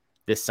paid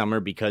this summer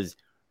because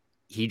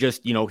he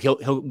just,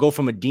 he'll go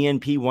from a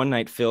DNP one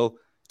night, Phil.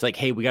 It's like,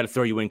 hey, we got to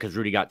throw you in because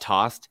Rudy got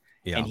tossed.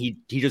 Yeah. And he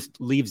just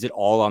leaves it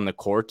all on the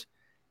court.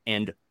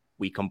 And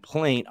we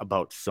complain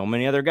about so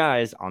many other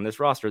guys on this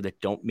roster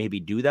that don't maybe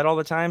do that all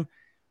the time.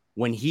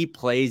 When he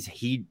plays,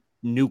 he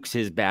nukes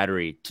his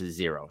battery to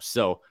 0.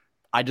 So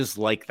I just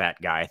like that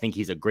guy. I think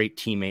he's a great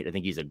teammate. I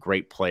think he's a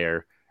great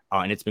player.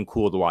 And it's been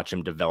cool to watch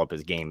him develop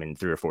his game in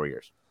 3 or 4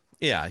 years.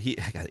 Yeah, he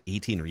got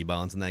 18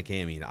 rebounds in that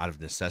game. I mean, out of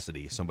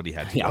necessity, somebody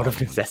had to. Out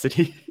of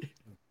necessity.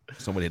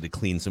 Somebody had to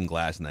clean some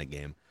glass in that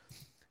game.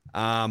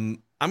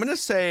 I'm going to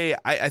say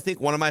I think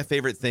one of my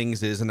favorite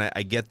things is, and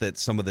I get that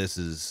some of this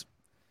is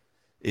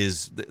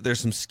there's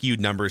some skewed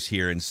numbers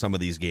here in some of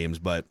these games,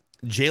 but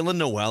Jaylen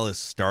Nowell is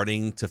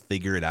starting to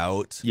figure it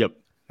out. Yep,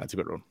 that's a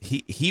good one.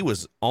 He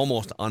was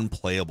almost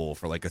unplayable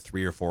for like a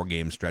 3 or 4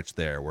 game stretch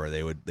there, where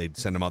they'd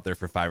send him out there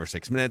for 5 or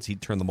 6 minutes.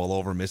 He'd turn the ball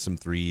over, miss some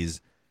threes,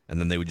 and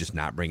then they would just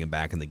not bring him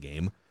back in the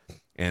game.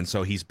 And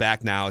so he's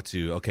back now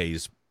to, okay,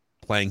 he's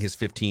playing his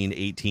 15,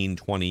 18,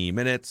 20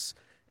 minutes,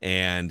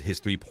 and his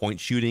 3-point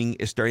shooting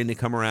is starting to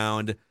come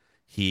around.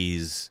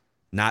 He's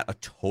not a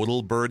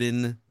total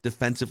burden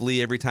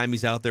defensively every time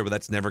he's out there, but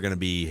that's never going to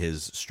be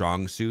his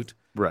strong suit.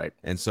 Right.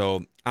 And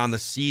so on the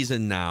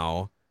season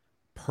now,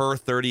 per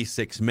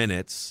 36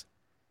 minutes,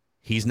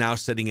 he's now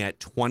sitting at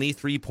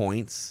 23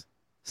 points,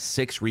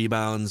 6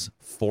 rebounds,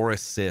 4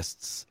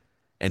 assists,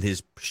 and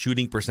his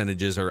shooting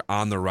percentages are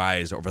on the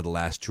rise over the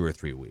last 2 or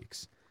 3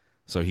 weeks.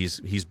 So he's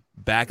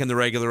back in the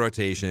regular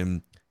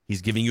rotation.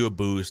 He's giving you a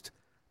boost.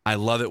 I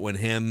love it when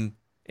him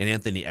and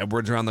Anthony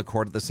Edwards are on the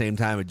court at the same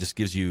time. It just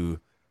gives you,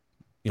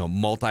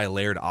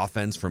 multi-layered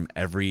offense from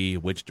every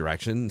which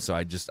direction. So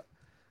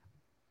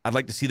I'd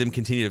like to see them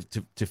continue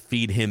to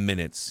feed him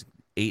minutes,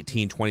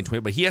 18, 20,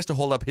 20. But he has to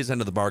hold up his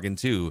end of the bargain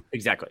too.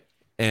 Exactly.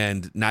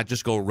 And not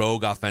just go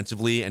rogue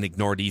offensively and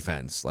ignore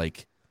defense.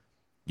 Like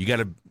you got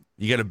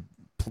to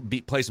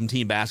play some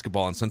team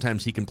basketball, and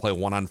sometimes he can play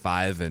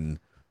 1-on-5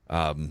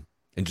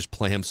 and just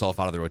play himself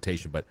out of the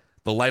rotation. But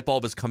the light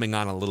bulb is coming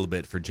on a little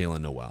bit for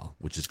Jaylen Nowell,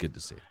 which is good to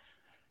see.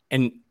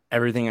 And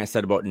everything I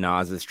said about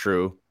Naz is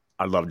true.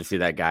 I'd love to see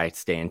that guy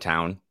stay in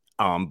town.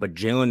 But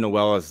Jaylen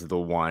Nowell is the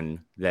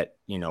one that,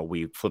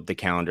 we flipped the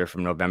calendar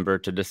from November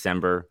to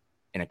December.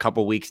 in a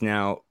couple weeks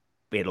now,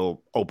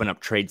 it'll open up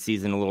trade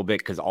season a little bit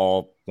because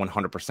all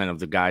 100% of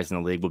the guys in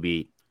the league will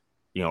be,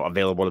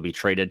 available to be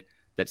traded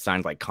that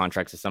signed like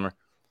contracts this summer.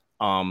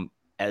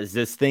 As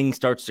this thing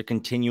starts to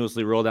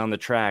continuously roll down the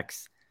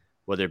tracks,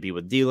 whether it be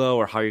with D'Lo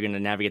or how you're going to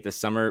navigate this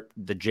summer,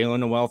 the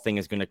Jaylen Noel thing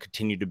is going to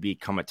continue to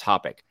become a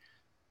topic.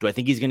 Do I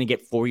think he's going to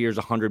get 4 years,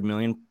 $100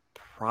 million?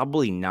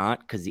 Probably not,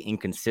 because the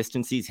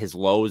inconsistencies, his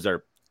lows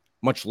are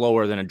much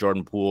lower than a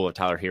Jordan Poole or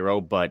Tyler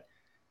Hero, but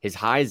his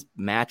highs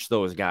match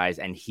those guys.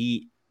 And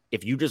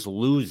if you just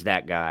lose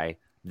that guy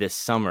this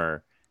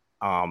summer,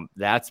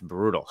 that's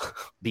brutal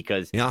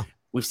because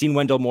we've seen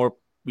Wendell Moore,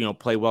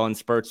 play well in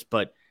spurts,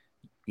 but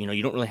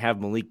you don't really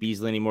have Malik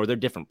Beasley anymore. They're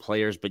different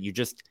players, but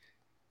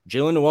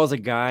Jaylen Noel is a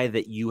guy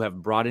that you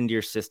have brought into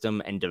your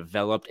system and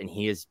developed, and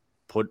he has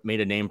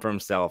made a name for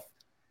himself.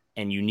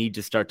 And you need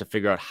to start to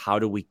figure out how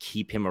do we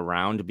keep him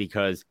around,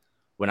 because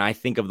when I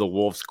think of the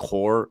Wolves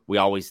core,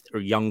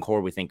 young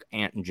core, we think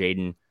Ant and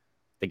Jaden,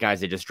 the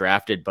guys they just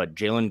drafted, but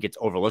Jaylen gets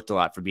overlooked a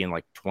lot for being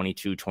like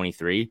 22,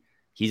 23.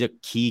 He's a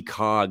key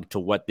cog to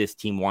what this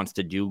team wants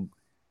to do,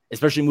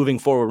 especially moving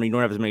forward when you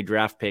don't have as many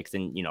draft picks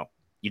and,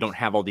 you don't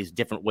have all these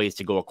different ways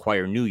to go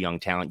acquire new young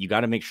talent. You got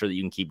to make sure that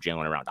you can keep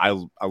Jaylen around.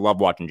 I love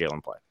watching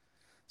Jaylen play.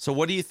 So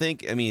what do you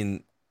think? I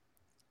mean,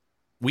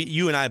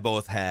 you and I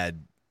both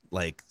had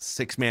like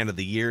 6 man of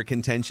the year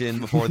contention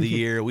before the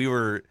year. We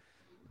were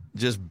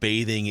just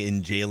bathing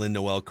in Jaylen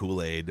Noel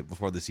Kool-Aid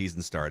before the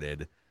season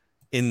started.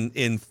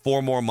 In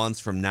 4 more months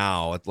from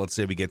now, let's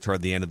say we get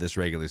toward the end of this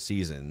regular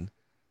season,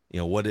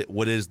 what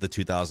is the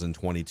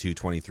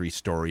 2022-23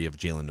 story of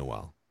Jaylen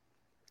Noel?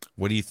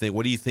 What do you think?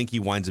 What do you think he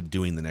winds up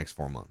doing the next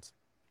 4 months?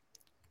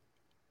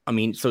 I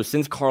mean, so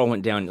since Carl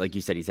went down, like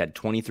you said, he's had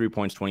 23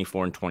 points,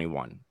 24 and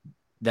 21.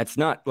 That's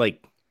not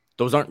like,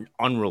 those aren't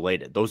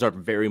unrelated. Those are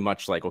very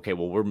much like, okay,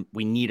 well,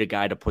 we need a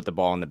guy to put the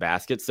ball in the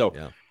basket. So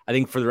I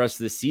think for the rest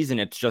of the season,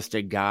 it's just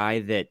a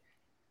guy that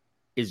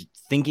is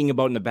thinking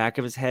about in the back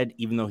of his head,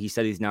 even though he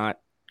said he's not.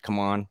 Come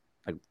on,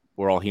 like,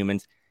 we're all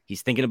humans.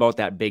 He's thinking about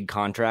that big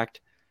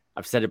contract.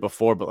 I've said it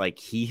before, but like,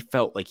 he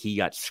felt like he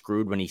got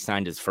screwed when he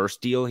signed his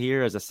first deal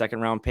here as a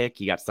 2nd-round pick.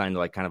 He got signed to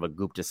like kind of a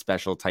Gupta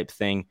special type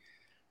thing.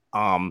 So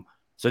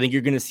I think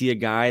you're going to see a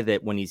guy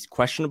that when he's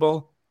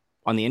questionable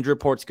on the injury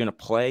report is going to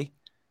play,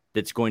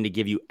 that's going to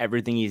give you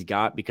everything he's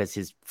got because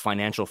his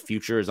financial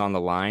future is on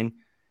the line.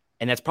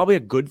 And that's probably a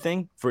good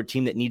thing for a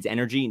team that needs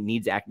energy,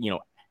 needs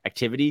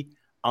activity.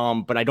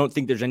 But I don't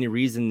think there's any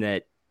reason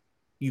that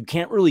you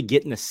can't really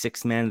get in the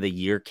 6th man of the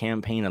year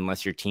campaign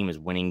unless your team is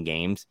winning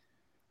games.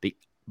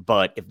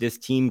 But if this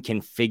team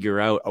can figure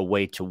out a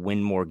way to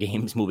win more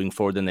games moving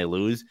forward than they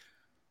lose,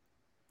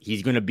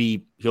 he's going to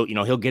be,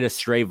 he'll get a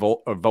stray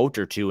vote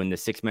or two in the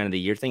 6th man of the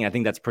year thing. I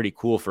think that's pretty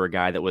cool for a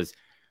guy that was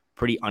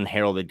pretty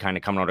unheralded kind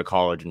of coming out of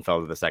college and fell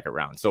to the 2nd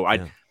round. So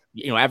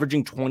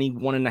averaging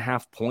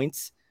 21.5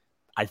 points,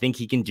 I think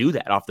he can do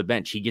that off the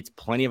bench. He gets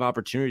plenty of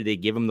opportunity. They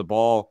give him the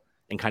ball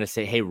and kind of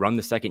say, hey, run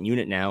the second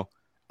unit now.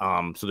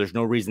 So there's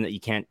no reason that he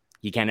can't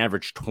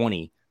average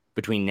 20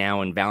 between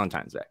now and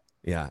Valentine's Day.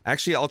 Yeah,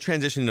 actually, I'll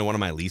transition to one of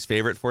my least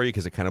favorite for you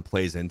because it kind of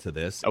plays into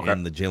this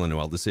and the Jaylen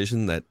Noel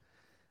decision that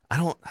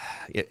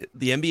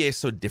the NBA is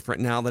so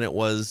different now than it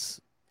was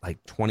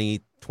like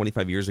 20,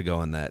 25 years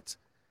ago in that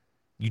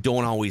you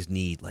don't always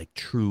need like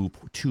two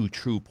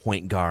true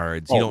point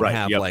guards. You don't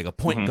have like a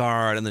point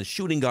guard and then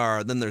shooting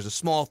guard. Then there's a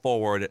small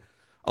forward.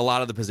 A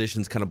lot of the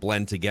positions kind of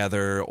blend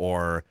together,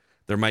 or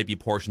there might be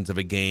portions of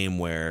a game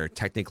where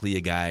technically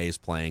a guy is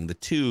playing the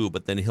 2,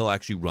 but then he'll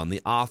actually run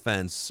the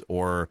offense,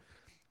 or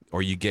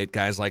you get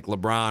guys like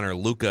LeBron or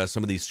Luka,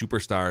 some of these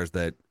superstars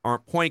that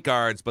aren't point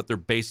guards, but they're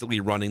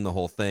basically running the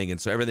whole thing. And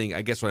so everything,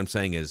 I guess what I'm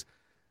saying is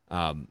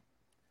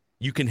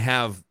you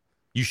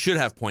should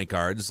have point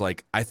guards.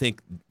 Like, I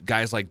think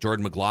guys like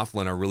Jordan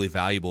McLaughlin are really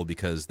valuable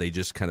because they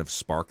just kind of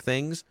spark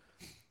things.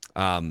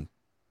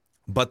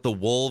 But the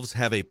Wolves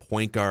have a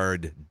point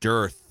guard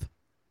dearth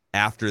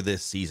after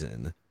this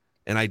season,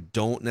 and I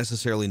don't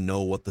necessarily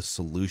know what the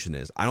solution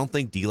is. I don't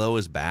think D'Lo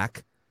is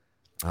back.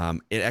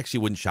 It actually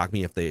wouldn't shock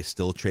me if they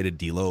still traded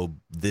D'Lo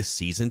this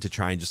season to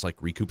try and just like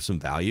recoup some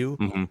value,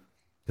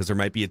 because there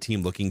might be a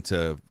team looking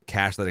to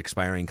cash that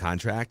expiring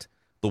contract.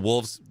 The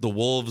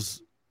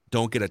Wolves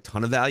don't get a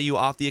ton of value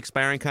off the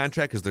expiring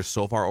contract because they're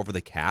so far over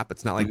the cap.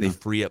 It's not like they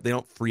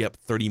don't free up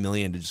 $30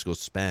 million to just go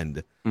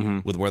spend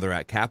with where they're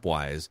at cap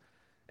wise.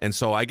 And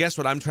so I guess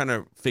what I'm trying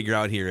to figure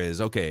out here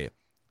is, okay,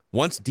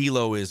 once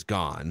D'Lo is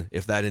gone,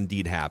 if that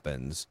indeed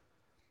happens,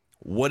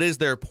 what is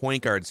their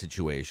point guard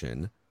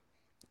situation?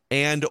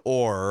 And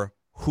or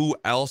who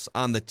else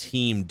on the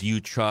team do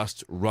you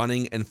trust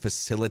running and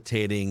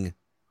facilitating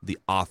the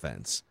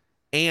offense?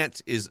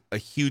 Ant is a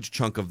huge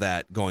chunk of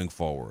that going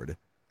forward,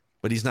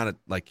 but he's not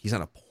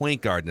a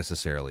point guard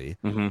necessarily.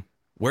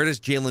 Where does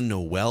Jaylen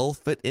Noel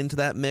fit into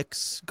that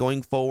mix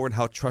going forward?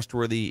 How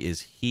trustworthy is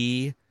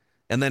he?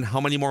 And then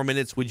how many more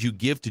minutes would you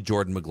give to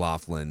Jordan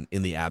McLaughlin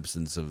in the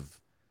absence of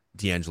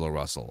D'Angelo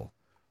Russell?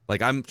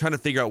 Like, I'm trying to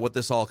figure out what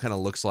this all kind of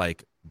looks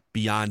like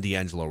beyond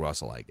D'Angelo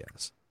Russell, I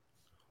guess.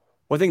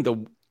 Well, I think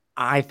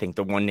I think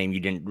the one name you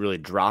didn't really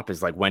drop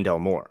is like Wendell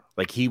Moore.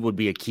 Like he would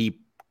be a key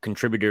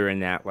contributor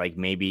in that, like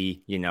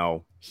maybe,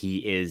 he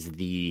is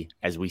the,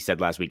 as we said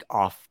last week,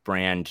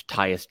 off-brand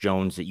Tyus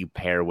Jones that you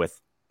pair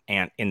with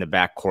Ant in the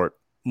backcourt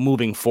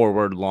moving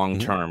forward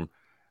long-term.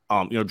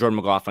 Jordan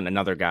McLaughlin,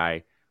 another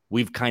guy,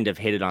 we've kind of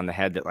hit it on the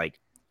head that like,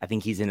 I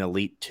think he's an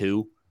elite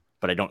 2,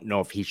 but I don't know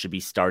if he should be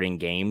starting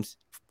games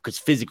because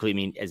physically, I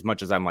mean, as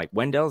much as I'm like,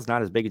 Wendell's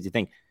not as big as you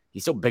think,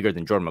 he's still bigger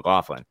than Jordan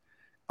McLaughlin.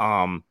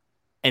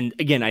 And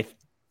again,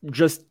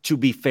 just to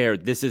be fair,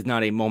 this is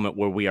not a moment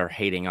where we are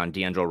hating on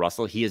D'Angelo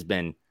Russell. He has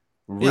been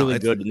really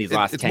good in these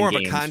last 10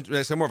 games.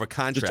 It's more of a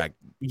contract.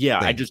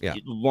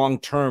 Long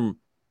term,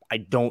 I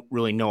don't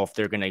really know if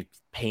they're going to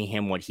pay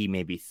him what he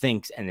maybe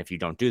thinks. And if you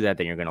don't do that,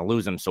 then you're going to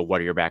lose him. So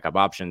what are your backup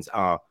options?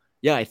 I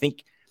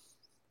think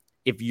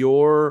if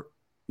you're,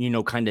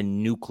 kind of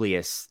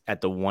nucleus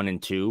at the 1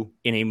 and 2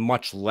 in a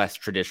much less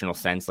traditional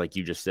sense, like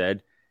you just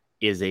said,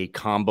 is a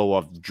combo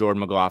of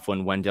Jordan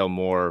McLaughlin, Wendell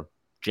Moore,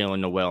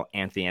 Jalen Noel,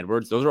 Anthony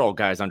Edwards. Those are all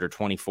guys under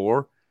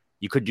 24.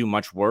 You could do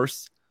much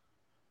worse.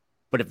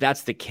 But if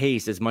that's the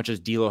case, as much as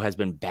D'Lo has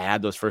been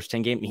bad those first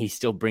 10 games, he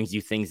still brings you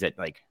things that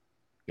like,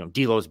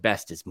 D'Lo's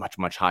best is much,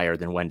 much higher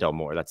than Wendell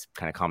Moore. That's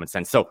kind of common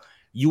sense. So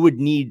you would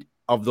need,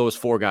 of those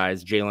 4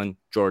 guys, Jalen,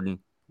 Jordan,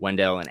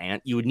 Wendell, and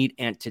Ant, you would need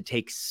Ant to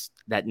take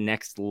that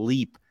next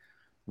leap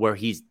where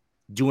he's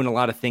doing a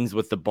lot of things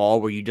with the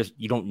ball where you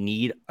don't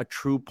need a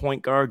true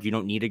point guard. You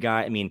don't need a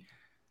guy. I mean,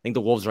 I think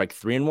the Wolves are like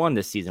 3-1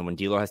 this season when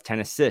D'Lo has 10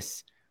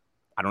 assists.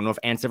 I don't know if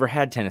Ant's ever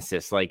had 10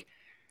 assists. Like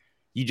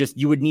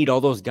you would need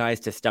all those guys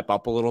to step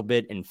up a little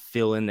bit and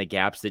fill in the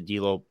gaps that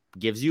D'Lo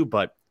gives you,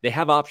 but they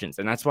have options.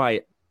 And that's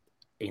why,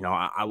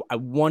 I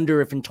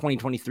wonder if in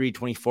 2023,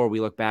 24, we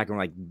look back and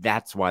we're like,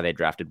 that's why they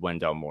drafted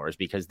Wendell Moore, is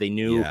because they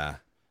knew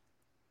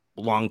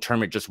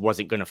long-term it just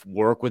wasn't going to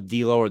work with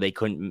D'Lo, or they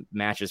couldn't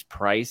match his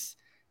price.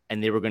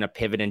 And they were going to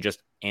pivot and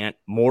just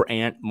more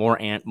Ant.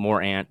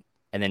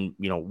 And then,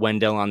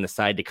 Wendell on the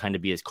side to kind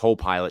of be his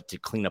co-pilot to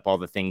clean up all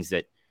the things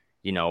that,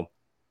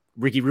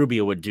 Ricky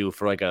Rubio would do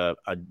for like a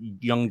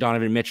young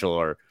Donovan Mitchell,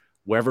 or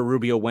wherever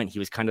Rubio went, he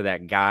was kind of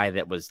that guy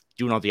that was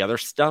doing all the other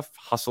stuff,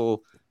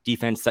 hustle,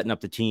 defense, setting up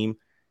the team.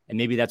 And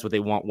maybe that's what they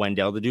want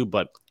Wendell to do.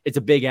 But it's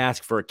a big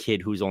ask for a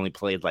kid who's only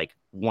played like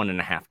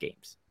 1.5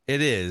 games.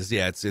 It is.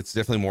 Yeah, it's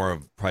definitely more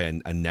of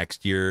probably a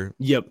next year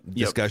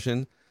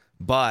discussion.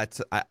 But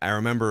I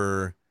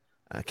remember,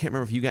 I can't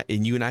remember if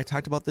you and I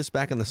talked about this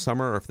back in the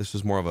summer, or if this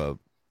was more of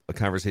a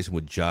conversation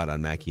with Judd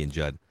on Mackey and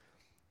Judd.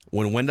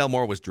 When Wendell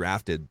Moore was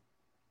drafted,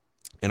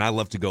 and I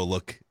love to go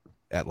look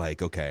at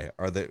like, okay,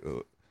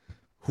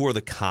 who are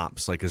the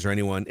comps? Like, is there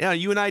anyone? Yeah,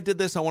 you and I did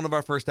this on one of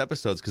our first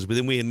episodes because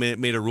then we had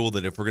made a rule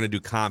that if we're going to do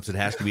comps, it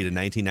has to be the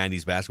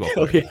 1990s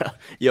basketball player. Oh, yeah.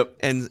 Yep.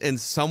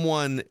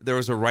 And there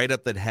was a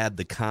write-up that had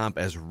the comp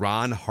as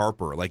Ron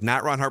Harper, like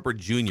not Ron Harper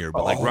Jr.,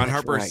 but like Ron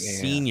Harper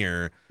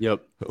Sr.,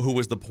 who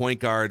was the point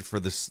guard for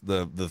the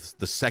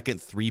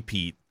second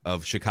three-peat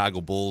of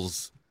Chicago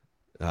Bulls,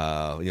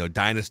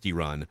 dynasty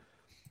run.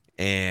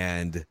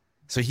 And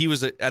so he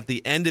was at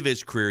the end of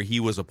his career, he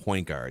was a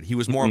point guard. He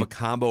was more of a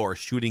combo or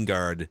shooting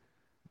guard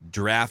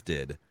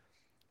drafted.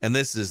 And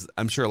this is,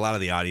 I'm sure a lot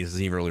of the audience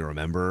doesn't even really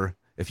remember.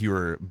 If you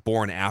were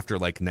born after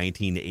like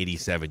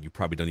 1987, you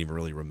probably don't even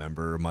really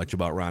remember much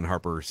about Ron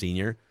Harper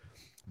Sr.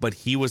 But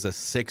he was a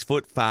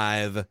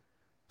 6'5",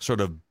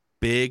 sort of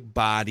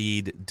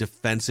big-bodied,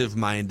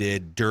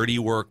 defensive-minded, dirty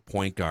work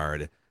point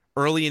guard.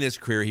 Early in his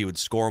career, he would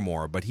score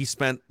more, but he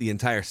spent the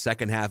entire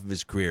second half of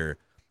his career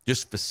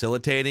just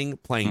facilitating,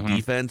 playing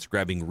defense,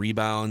 grabbing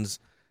rebounds,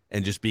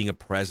 and just being a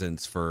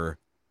presence for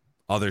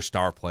other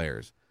star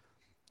players.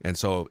 And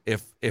so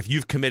if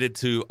you've committed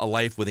to a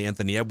life with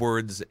Anthony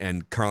Edwards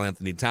and Karl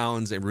Anthony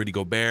Towns and Rudy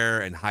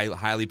Gobert and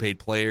highly paid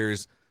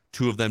players,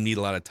 2 of them need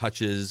a lot of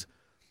touches,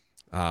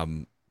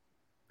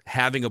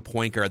 having a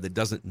point guard that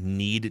doesn't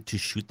need to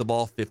shoot the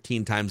ball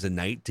 15 times a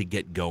night to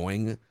get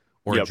going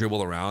or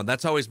dribble around,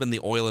 that's always been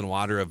the oil and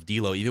water of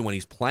D'Lo. Even when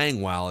he's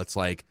playing well, it's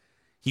like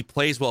he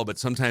plays well, but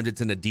sometimes it's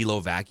in a D'Lo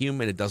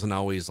vacuum and it doesn't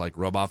always like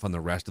rub off on the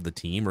rest of the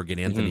team or get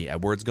Anthony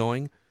Edwards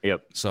going.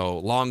 Yep. So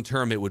long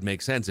term, it would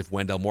make sense if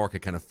Wendell Moore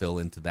could kind of fill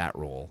into that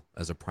role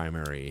as a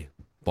primary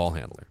ball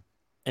handler.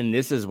 And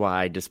this is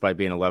why, despite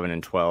being 11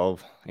 and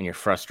 12, and you're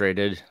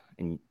frustrated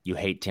and you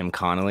hate Tim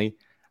Connolly,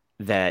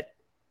 that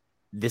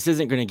this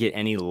isn't going to get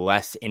any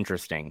less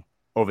interesting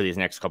over these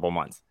next couple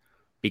months,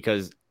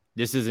 because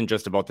this isn't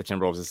just about the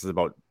Timberwolves. This is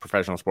about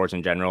professional sports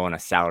in general and a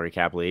salary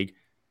cap league.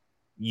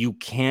 You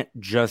can't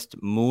just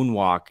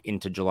moonwalk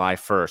into July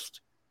 1st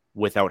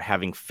without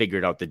having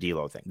figured out the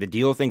D'Lo thing. The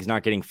D'Lo thing's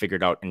not getting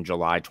figured out in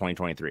July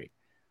 2023.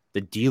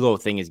 The D'Lo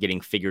thing is getting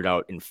figured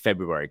out in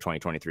February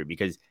 2023,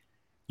 because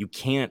you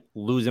can't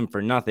lose him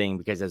for nothing,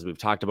 because as we've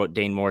talked about,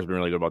 Dane Moore's been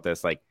really good about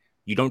this. Like,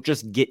 you don't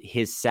just get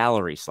his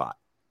salary slot.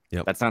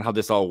 Yep. That's not how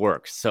this all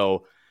works.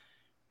 So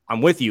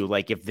I'm with you.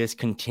 Like, if this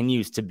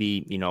continues to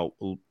be,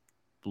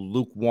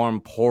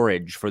 lukewarm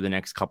porridge for the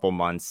next couple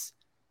months,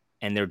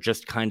 and they're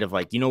just kind of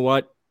like, you know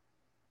what,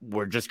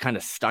 we're just kind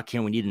of stuck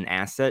here, we need an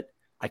asset,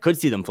 I could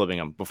see them flipping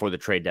him before the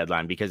trade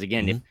deadline because,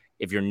 again,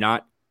 if you're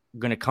not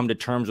going to come to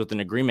terms with an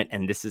agreement,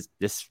 and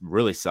this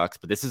really sucks,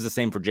 but this is the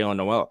same for Jalen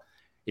Noel.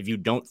 If you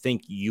don't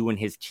think you and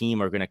his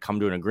team are going to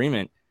come to an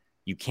agreement,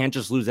 you can't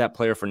just lose that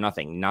player for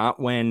nothing. Not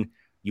when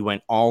you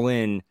went all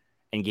in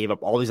and gave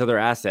up all these other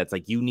assets.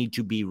 Like, you need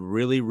to be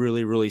really,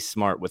 really, really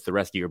smart with the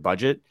rest of your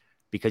budget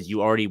because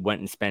you already went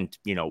and spent,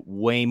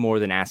 way more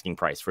than asking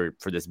price for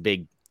this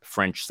big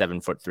French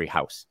 7'3"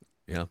 house.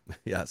 Yeah.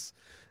 Yes.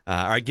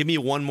 All right. Give me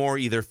one more,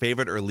 either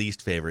favorite or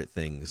least favorite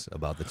things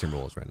about the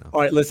Timberwolves right now.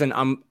 All right. Listen,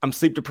 I'm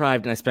sleep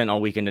deprived and I spent all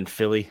weekend in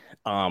Philly,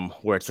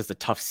 where it's just a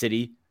tough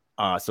city.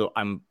 So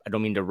I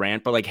don't mean to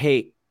rant, but like,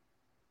 hey,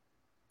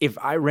 if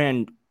I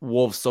ran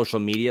Wolves social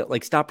media,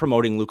 like, stop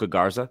promoting Luka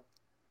Garza.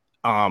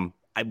 I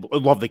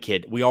love the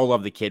kid. We all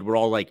love the kid. We're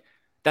all like,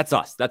 that's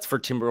us. That's for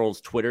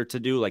Timberwolves Twitter to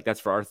do. Like, that's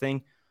for our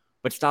thing.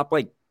 But stop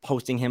like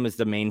posting him as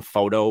the main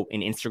photo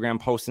in Instagram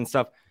posts and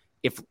stuff.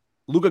 If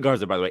Luka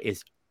Garza, by the way,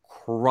 is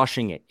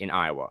crushing it in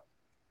Iowa.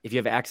 If you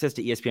have access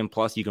to ESPN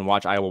Plus, you can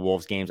watch Iowa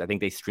Wolves games. I think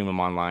they stream them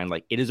online.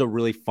 Like, it is a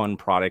really fun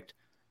product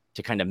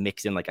to kind of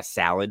mix in like a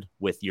salad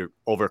with your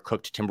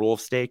overcooked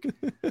Timberwolves steak.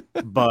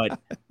 But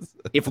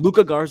if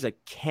Luka Garza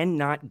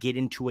cannot get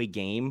into a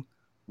game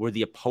where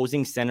the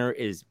opposing center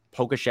is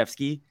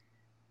Pokashevsky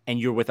and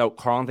you're without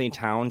Karl-Anthony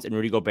Towns and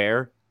Rudy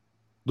Gobert,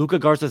 Luka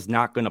Garza is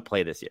not going to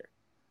play this year.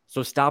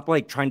 So stop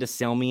like trying to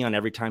sell me on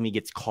every time he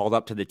gets called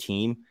up to the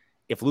team.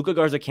 If Luka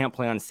Garza can't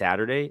play on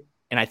Saturday,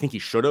 and I think he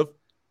should have,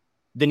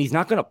 then he's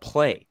not going to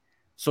play.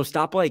 So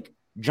stop like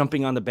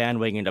jumping on the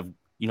bandwagon of,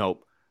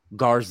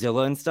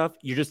 Garzilla and stuff.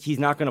 He's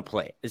not going to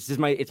play. It's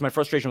my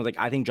frustration with, like,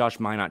 I think Josh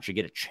Minot should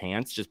get a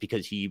chance just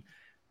because he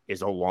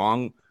is a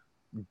long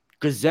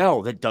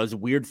gazelle that does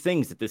weird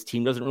things that this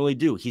team doesn't really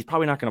do. He's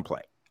probably not going to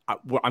play.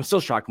 I'm still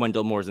shocked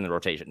Wendell Moore's in the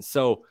rotation.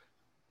 So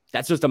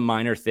that's just a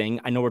minor thing.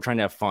 I know we're trying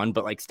to have fun,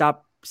 but like,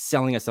 stop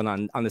selling us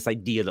on this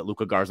idea that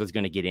Luka Garza is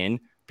going to get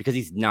in because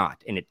he's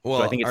not. And so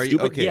I think it's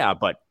stupid. Okay. Yeah,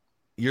 but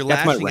you're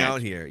lashing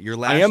out here.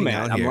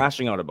 I'm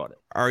lashing out about it.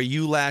 Are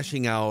you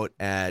lashing out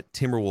at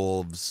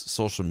Timberwolves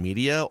social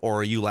media, or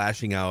are you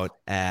lashing out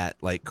at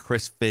like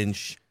Chris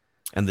Finch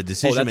and the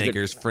decision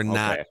makers for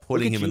not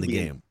putting him in the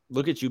game?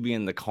 Look at you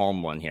being the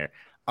calm one here.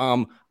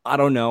 I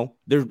don't know.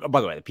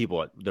 By the way, the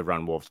people that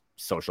run Wolves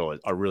social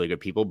are really good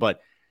people, but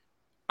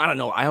I don't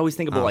know. I always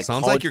think about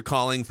sounds like you're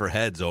calling for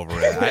heads over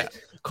it.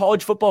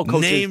 College football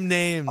coaches. Name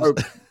names.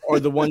 Are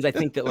the ones I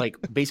think that like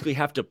basically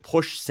have to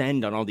push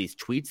send on all these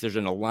tweets. There's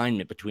an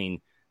alignment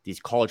between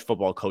these college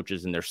football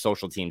coaches and their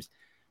social teams.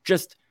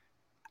 Just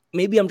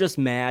maybe I'm just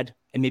mad,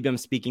 and maybe I'm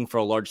speaking for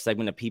a large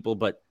segment of people,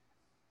 but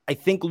I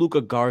think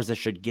Luka Garza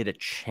should get a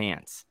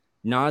chance.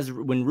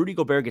 When Rudy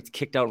Gobert gets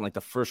kicked out in like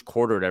the first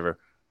quarter or whatever,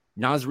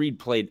 Naz Reid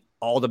played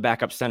all the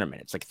backup center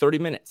minutes, like 30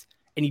 minutes,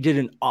 and he did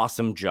an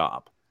awesome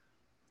job.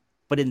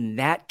 But in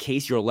that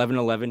case, you're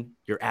 11-11,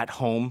 you're at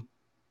home,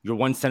 your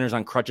one center's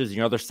on crutches and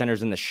your other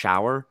center's in the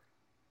shower.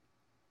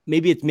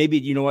 Maybe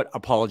you know what?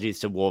 Apologies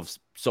to Wolves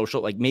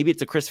social. Like, maybe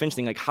it's a Chris Finch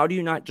thing. Like, how do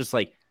you not just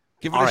like,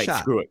 give it a shot?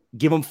 Screw it.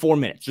 Give him 4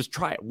 minutes. Just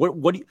try it.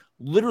 What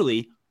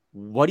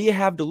do you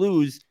have to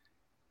lose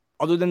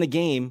other than the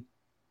game,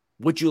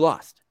 which you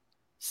lost?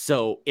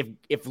 So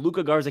if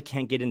Luka Garza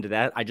can't get into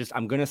that,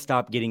 I'm going to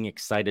stop getting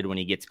excited when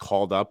he gets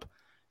called up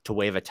to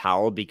wave a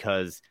towel,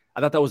 because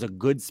I thought that was a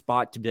good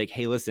spot to be like,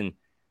 hey, listen,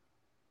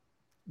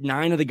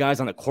 9 of the guys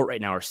on the court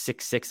right now are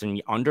 6'6"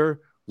 and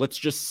under. Let's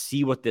just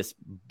see what this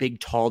big,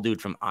 tall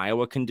dude from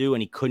Iowa can do.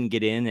 And he couldn't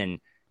get in. And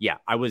yeah,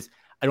 I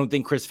don't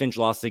think Chris Finch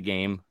lost the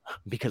game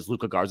because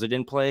Luka Garza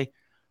didn't play,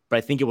 but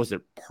I think it was a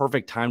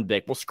perfect time to be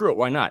like, well, screw it.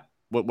 Why not?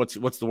 What's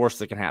the worst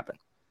that can happen?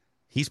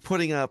 He's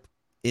putting up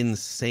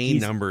insane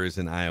numbers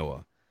in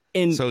Iowa.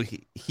 So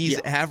he's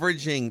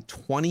averaging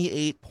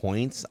 28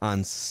 points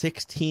on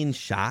 16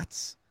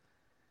 shots.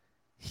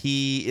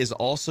 He is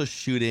also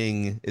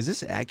shooting, is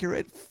this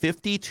accurate?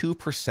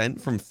 52%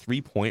 from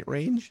 3-point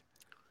range.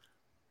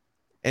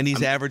 And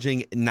he's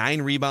averaging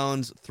 9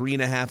 rebounds,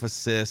 3.5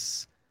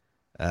 assists,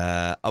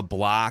 a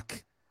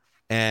block.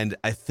 And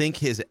I think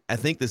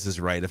this is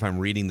right, if I'm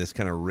reading this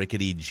kind of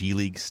rickety G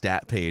League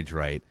stat page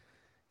right.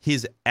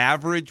 His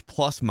average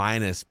plus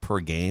minus per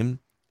game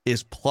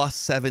is plus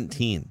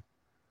 17.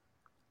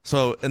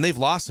 So, and they've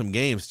lost some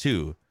games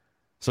too.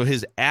 So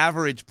his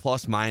average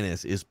plus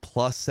minus is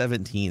plus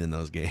 17 in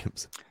those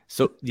games.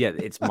 So yeah,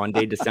 it's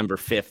Monday, December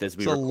 5th as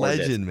we record this.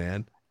 It's a legend,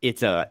 man.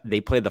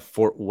 They play the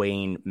Fort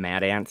Wayne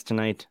Mad Ants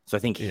tonight. So I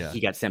think he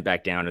got sent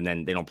back down, and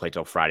then they don't play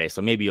till Friday.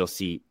 So maybe you'll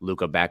see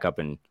Luka back up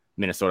in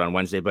Minnesota on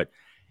Wednesday, but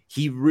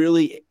he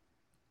really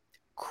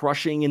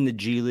crushing in the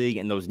G League,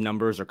 and those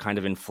numbers are kind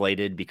of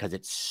inflated because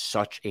it's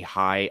such a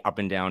high up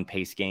and down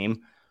pace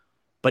game.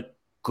 But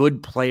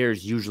good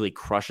players usually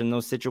crush in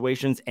those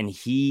situations, and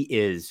he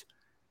is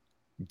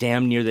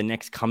damn near the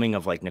next coming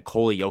of like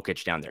Nikola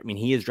Jokic down there. I mean,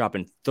 he is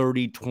dropping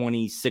 30,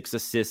 20, 6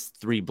 assists,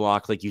 3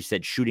 blocks, like you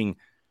said, shooting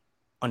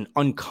an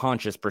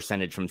unconscious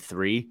percentage from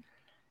 3.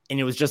 And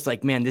it was just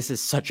like, man, this is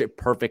such a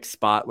perfect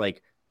spot.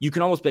 Like, you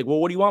can almost be like, well,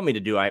 what do you want me to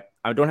do? I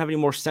don't have any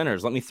more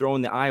centers. Let me throw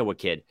in the Iowa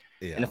kid.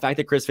 Yeah. And the fact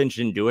that Chris Finch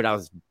didn't do it, I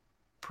was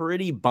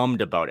pretty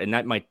bummed about it. And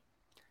that might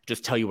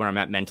just tell you where I'm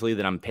at mentally,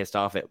 that I'm pissed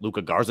off at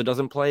Luka Garza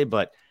doesn't play.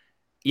 But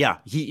yeah,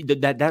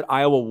 that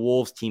Iowa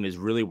Wolves team is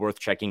really worth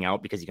checking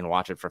out because you can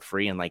watch it for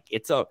free. And like,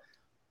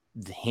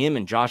 him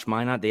and Josh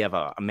Minot, they have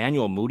a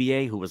Emmanuel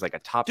Mudiay who was like a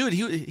top dude.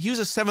 He was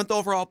a 7th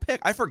overall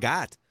pick. I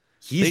forgot.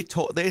 They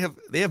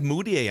have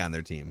Mudiay on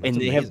their team. That's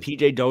and they amazing. Have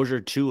PJ Dozier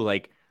too.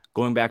 Like,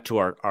 going back to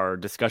our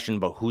discussion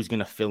about who's going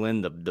to fill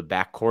in the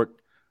backcourt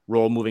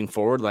role moving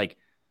forward, like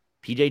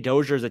PJ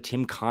Dozier is a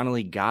Tim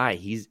Connolly guy.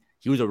 He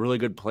was a really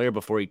good player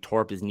before he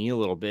tore up his knee a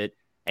little bit,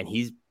 and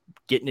he's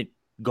getting it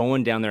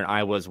going down there in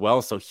Iowa as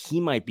well. So he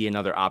might be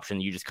another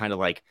option. You just kind of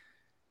like,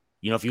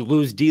 if you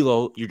lose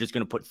D'Lo, you're just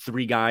going to put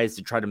 3 guys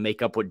to try to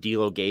make up what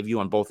D'Lo gave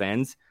you on both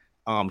ends.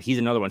 He's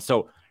another one.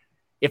 So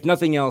if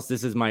nothing else,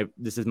 this is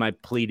my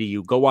plea to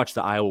you. Go watch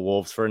the Iowa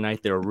Wolves for a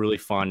night. They're really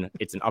fun.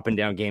 It's an up and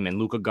down game. And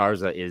Luka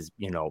Garza is,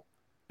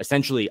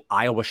 essentially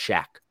Iowa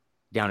Shaq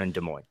down in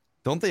Des Moines.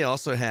 Don't they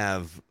also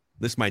have,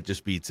 this might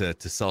just be to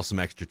sell some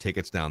extra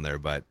tickets down there,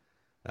 but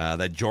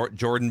that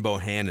Jordan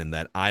Bohannon,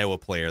 that Iowa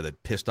player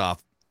that pissed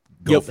off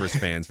Gophers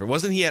fans,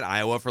 wasn't he at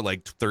Iowa for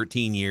like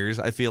 13 years?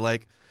 I feel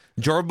like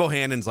Jordan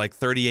Bohannon's like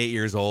 38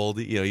 years old.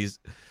 He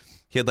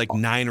had like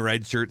 9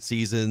 redshirt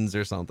seasons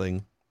or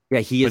something. Yeah,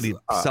 he is. But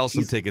he sells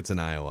some tickets in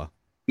Iowa.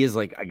 He is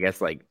like, I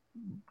guess, like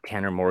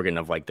Tanner Morgan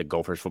of like the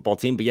Gophers football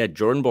team. But yeah,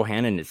 Jordan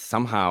Bohannon is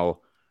somehow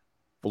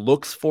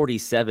looks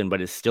 47,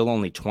 but is still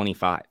only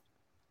 25.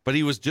 But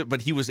he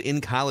was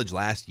in college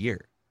last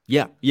year.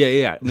 Yeah.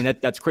 I mean,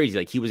 that's crazy.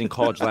 Like, he was in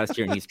college last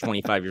year and he's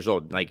 25 years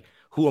old. Like,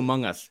 who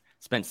among us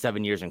spent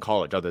 7 years in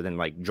college other than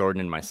like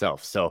Jordan and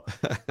myself? So,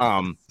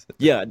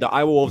 yeah, the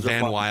Iowa Wolves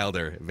Van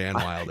Wilder.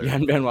 Yeah,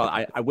 Van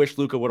Wilder. I wish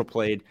Luka would have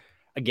played.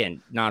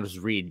 Again, Naz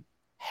Reid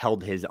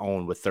held his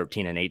own with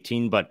 13 and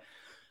 18, but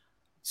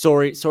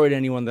sorry to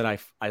anyone that I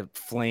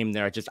flamed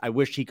there. I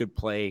wish he could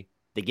play.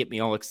 They get me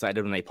all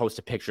excited when they post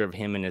a picture of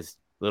him in his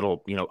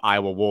little,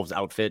 Iowa Wolves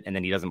outfit, and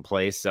then he doesn't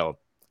play. So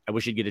I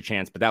wish he'd get a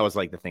chance, but that was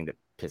like the thing that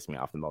pissed me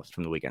off the most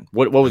from the weekend.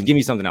 Give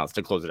me something else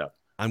to close it up.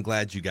 I'm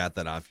glad you got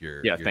that off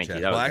your thank chest.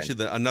 You. Well,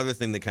 actually, another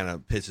thing that kind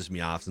of pisses me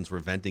off, since we're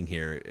venting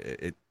here,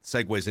 it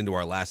segues into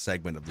our last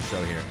segment of the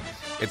show here.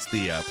 It's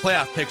the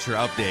playoff picture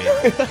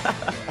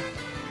update.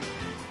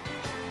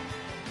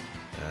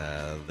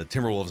 The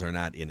Timberwolves are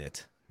not in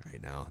it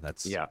right now.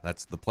 That's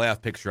the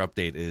playoff picture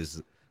update. Is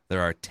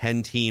there are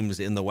 10 teams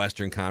in the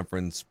Western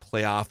Conference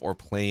playoff or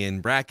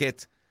play-in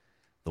bracket.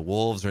 The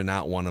Wolves are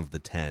not one of the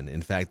 10.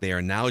 In fact, they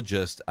are now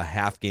just a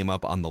half game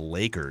up on the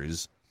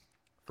Lakers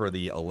for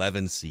the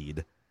 11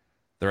 seed.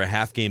 They're a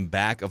half game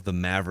back of the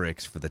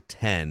Mavericks for the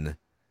 10.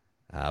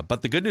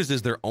 But the good news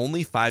is they're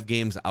only 5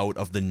 games out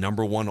of the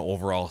number 1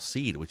 overall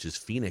seed, which is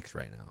Phoenix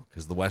right now,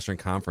 because the Western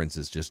Conference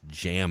is just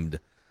jammed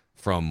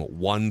from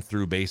 1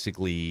 through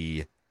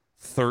basically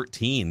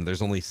 13.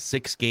 There's only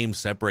 6 games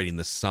separating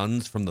the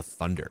Suns from the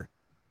Thunder.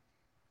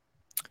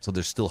 So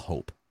there's still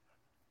hope.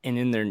 And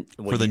in their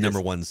for the number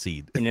 1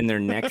 seed. And in their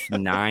next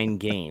 9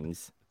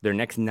 games,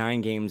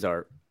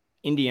 are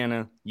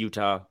Indiana,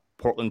 Utah,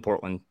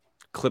 Portland,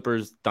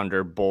 Clippers,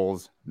 Thunder,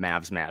 Bulls,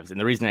 Mavs. And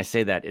the reason I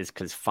say that is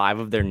because 5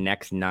 of their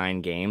next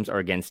 9 games are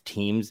against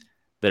teams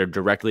that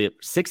are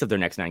 6 of their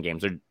next 9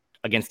 games are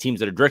against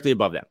teams that are directly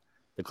above them.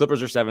 The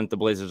Clippers are 7th, the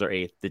Blazers are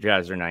 8th, the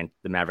Jazz are 9th,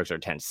 the Mavericks are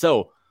 10th.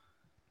 So,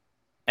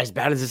 as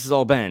bad as this has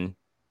all been,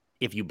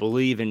 if you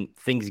believe in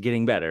things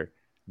getting better,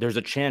 there's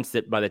a chance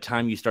that by the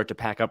time you start to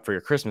pack up for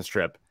your Christmas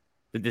trip,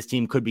 that this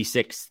team could be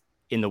 6th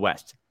in the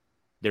West.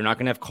 They're not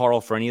going to have Karl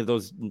for any of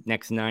those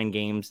next 9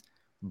 games,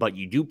 but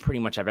you do pretty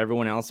much have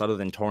everyone else other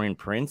than Taurean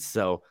Prince.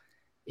 So,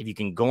 if you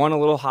can go on a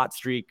little hot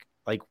streak,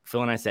 like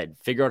Phil and I said,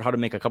 figure out how to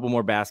make a couple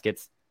more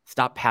baskets,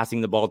 stop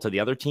passing the ball to the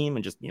other team,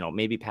 and just,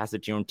 maybe pass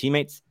it to your own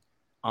teammates.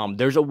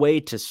 There's a way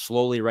to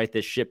slowly right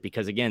this ship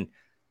because, again,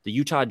 the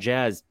Utah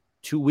Jazz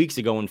 2 weeks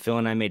ago when Phil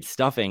and I made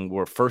stuffing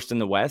were 1st in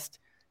the West,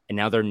 and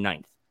now they're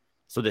 9th.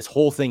 So this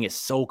whole thing is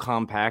so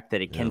compact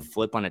that it can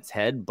flip on its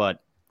head,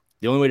 but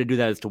the only way to do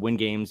that is to win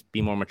games,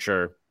 be more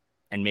mature,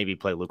 and maybe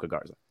play Luka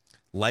Garza.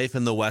 Life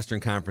in the Western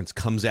Conference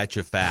comes at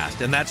you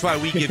fast, and that's why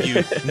we give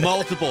you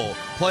multiple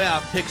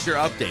playoff picture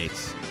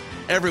updates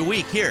every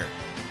week here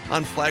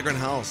on Flagrant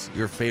House,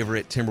 your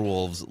favorite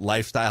Timberwolves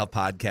lifestyle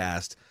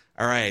podcast.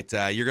 All right,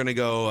 you're going to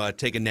go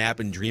take a nap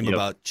and dream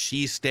about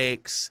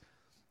cheesesteaks.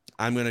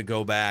 I'm going to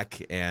go back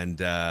and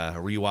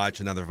rewatch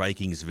another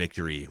Vikings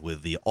victory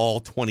with the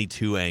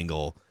all-22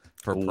 angle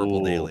for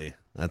Purple Daily.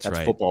 That's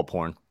right. Football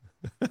porn.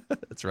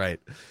 That's right.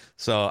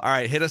 So, all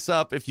right, hit us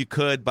up if you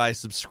could by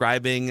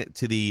subscribing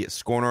to the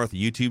Score North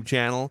YouTube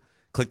channel.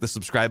 Click the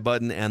subscribe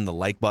button and the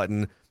like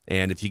button.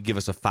 And if you give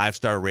us a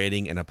 5-star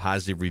rating and a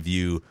positive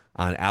review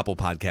on Apple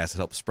Podcasts, it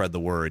helps spread the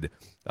word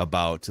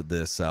about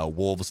this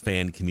Wolves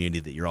fan community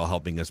that you're all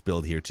helping us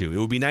build here, too. It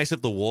would be nice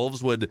if the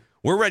Wolves would...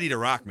 We're ready to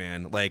rock,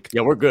 man. We're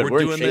good. We're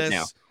doing in shape this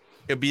now.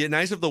 It'd be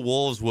nice if the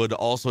Wolves would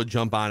also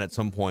jump on at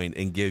some point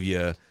and give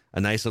you a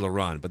nice little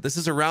run. But this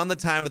is around the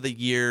time of the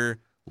year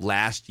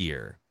last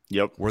year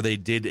Yep. where they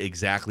did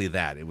exactly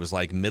that. It was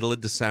like middle of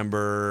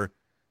December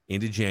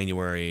into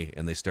January,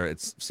 and they started.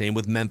 It's same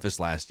with Memphis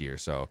last year.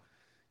 So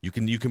you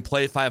can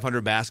play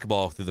 500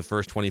 basketball through the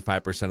first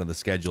 25% of the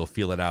schedule,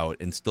 feel it out,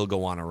 and still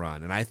go on a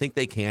run. And I think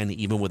they can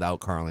even without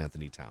Karl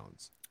Anthony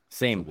Towns.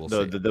 Same.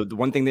 So the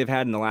one thing they've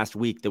had in the last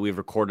week that we've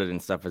recorded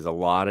and stuff is a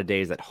lot of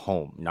days at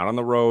home, not on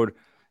the road,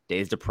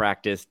 days to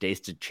practice,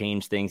 days to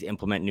change things,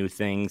 implement new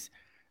things.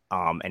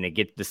 And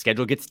the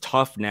schedule gets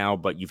tough now,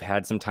 but you've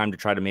had some time to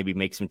try to maybe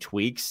make some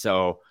tweaks.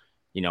 So,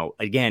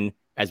 again,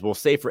 as we'll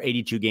say for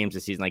 82 games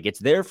this season, like it's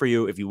there for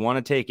you if you want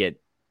to take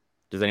it.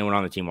 Does anyone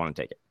on the team want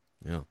to take it?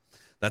 Yeah.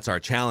 That's our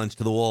challenge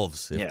to the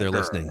Wolves if they're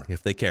listening,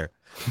 if they care.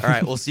 All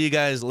right. We'll see you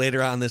guys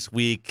later on this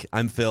week.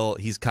 I'm Phil.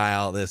 He's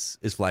Kyle. This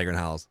is Flagrant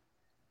Howls.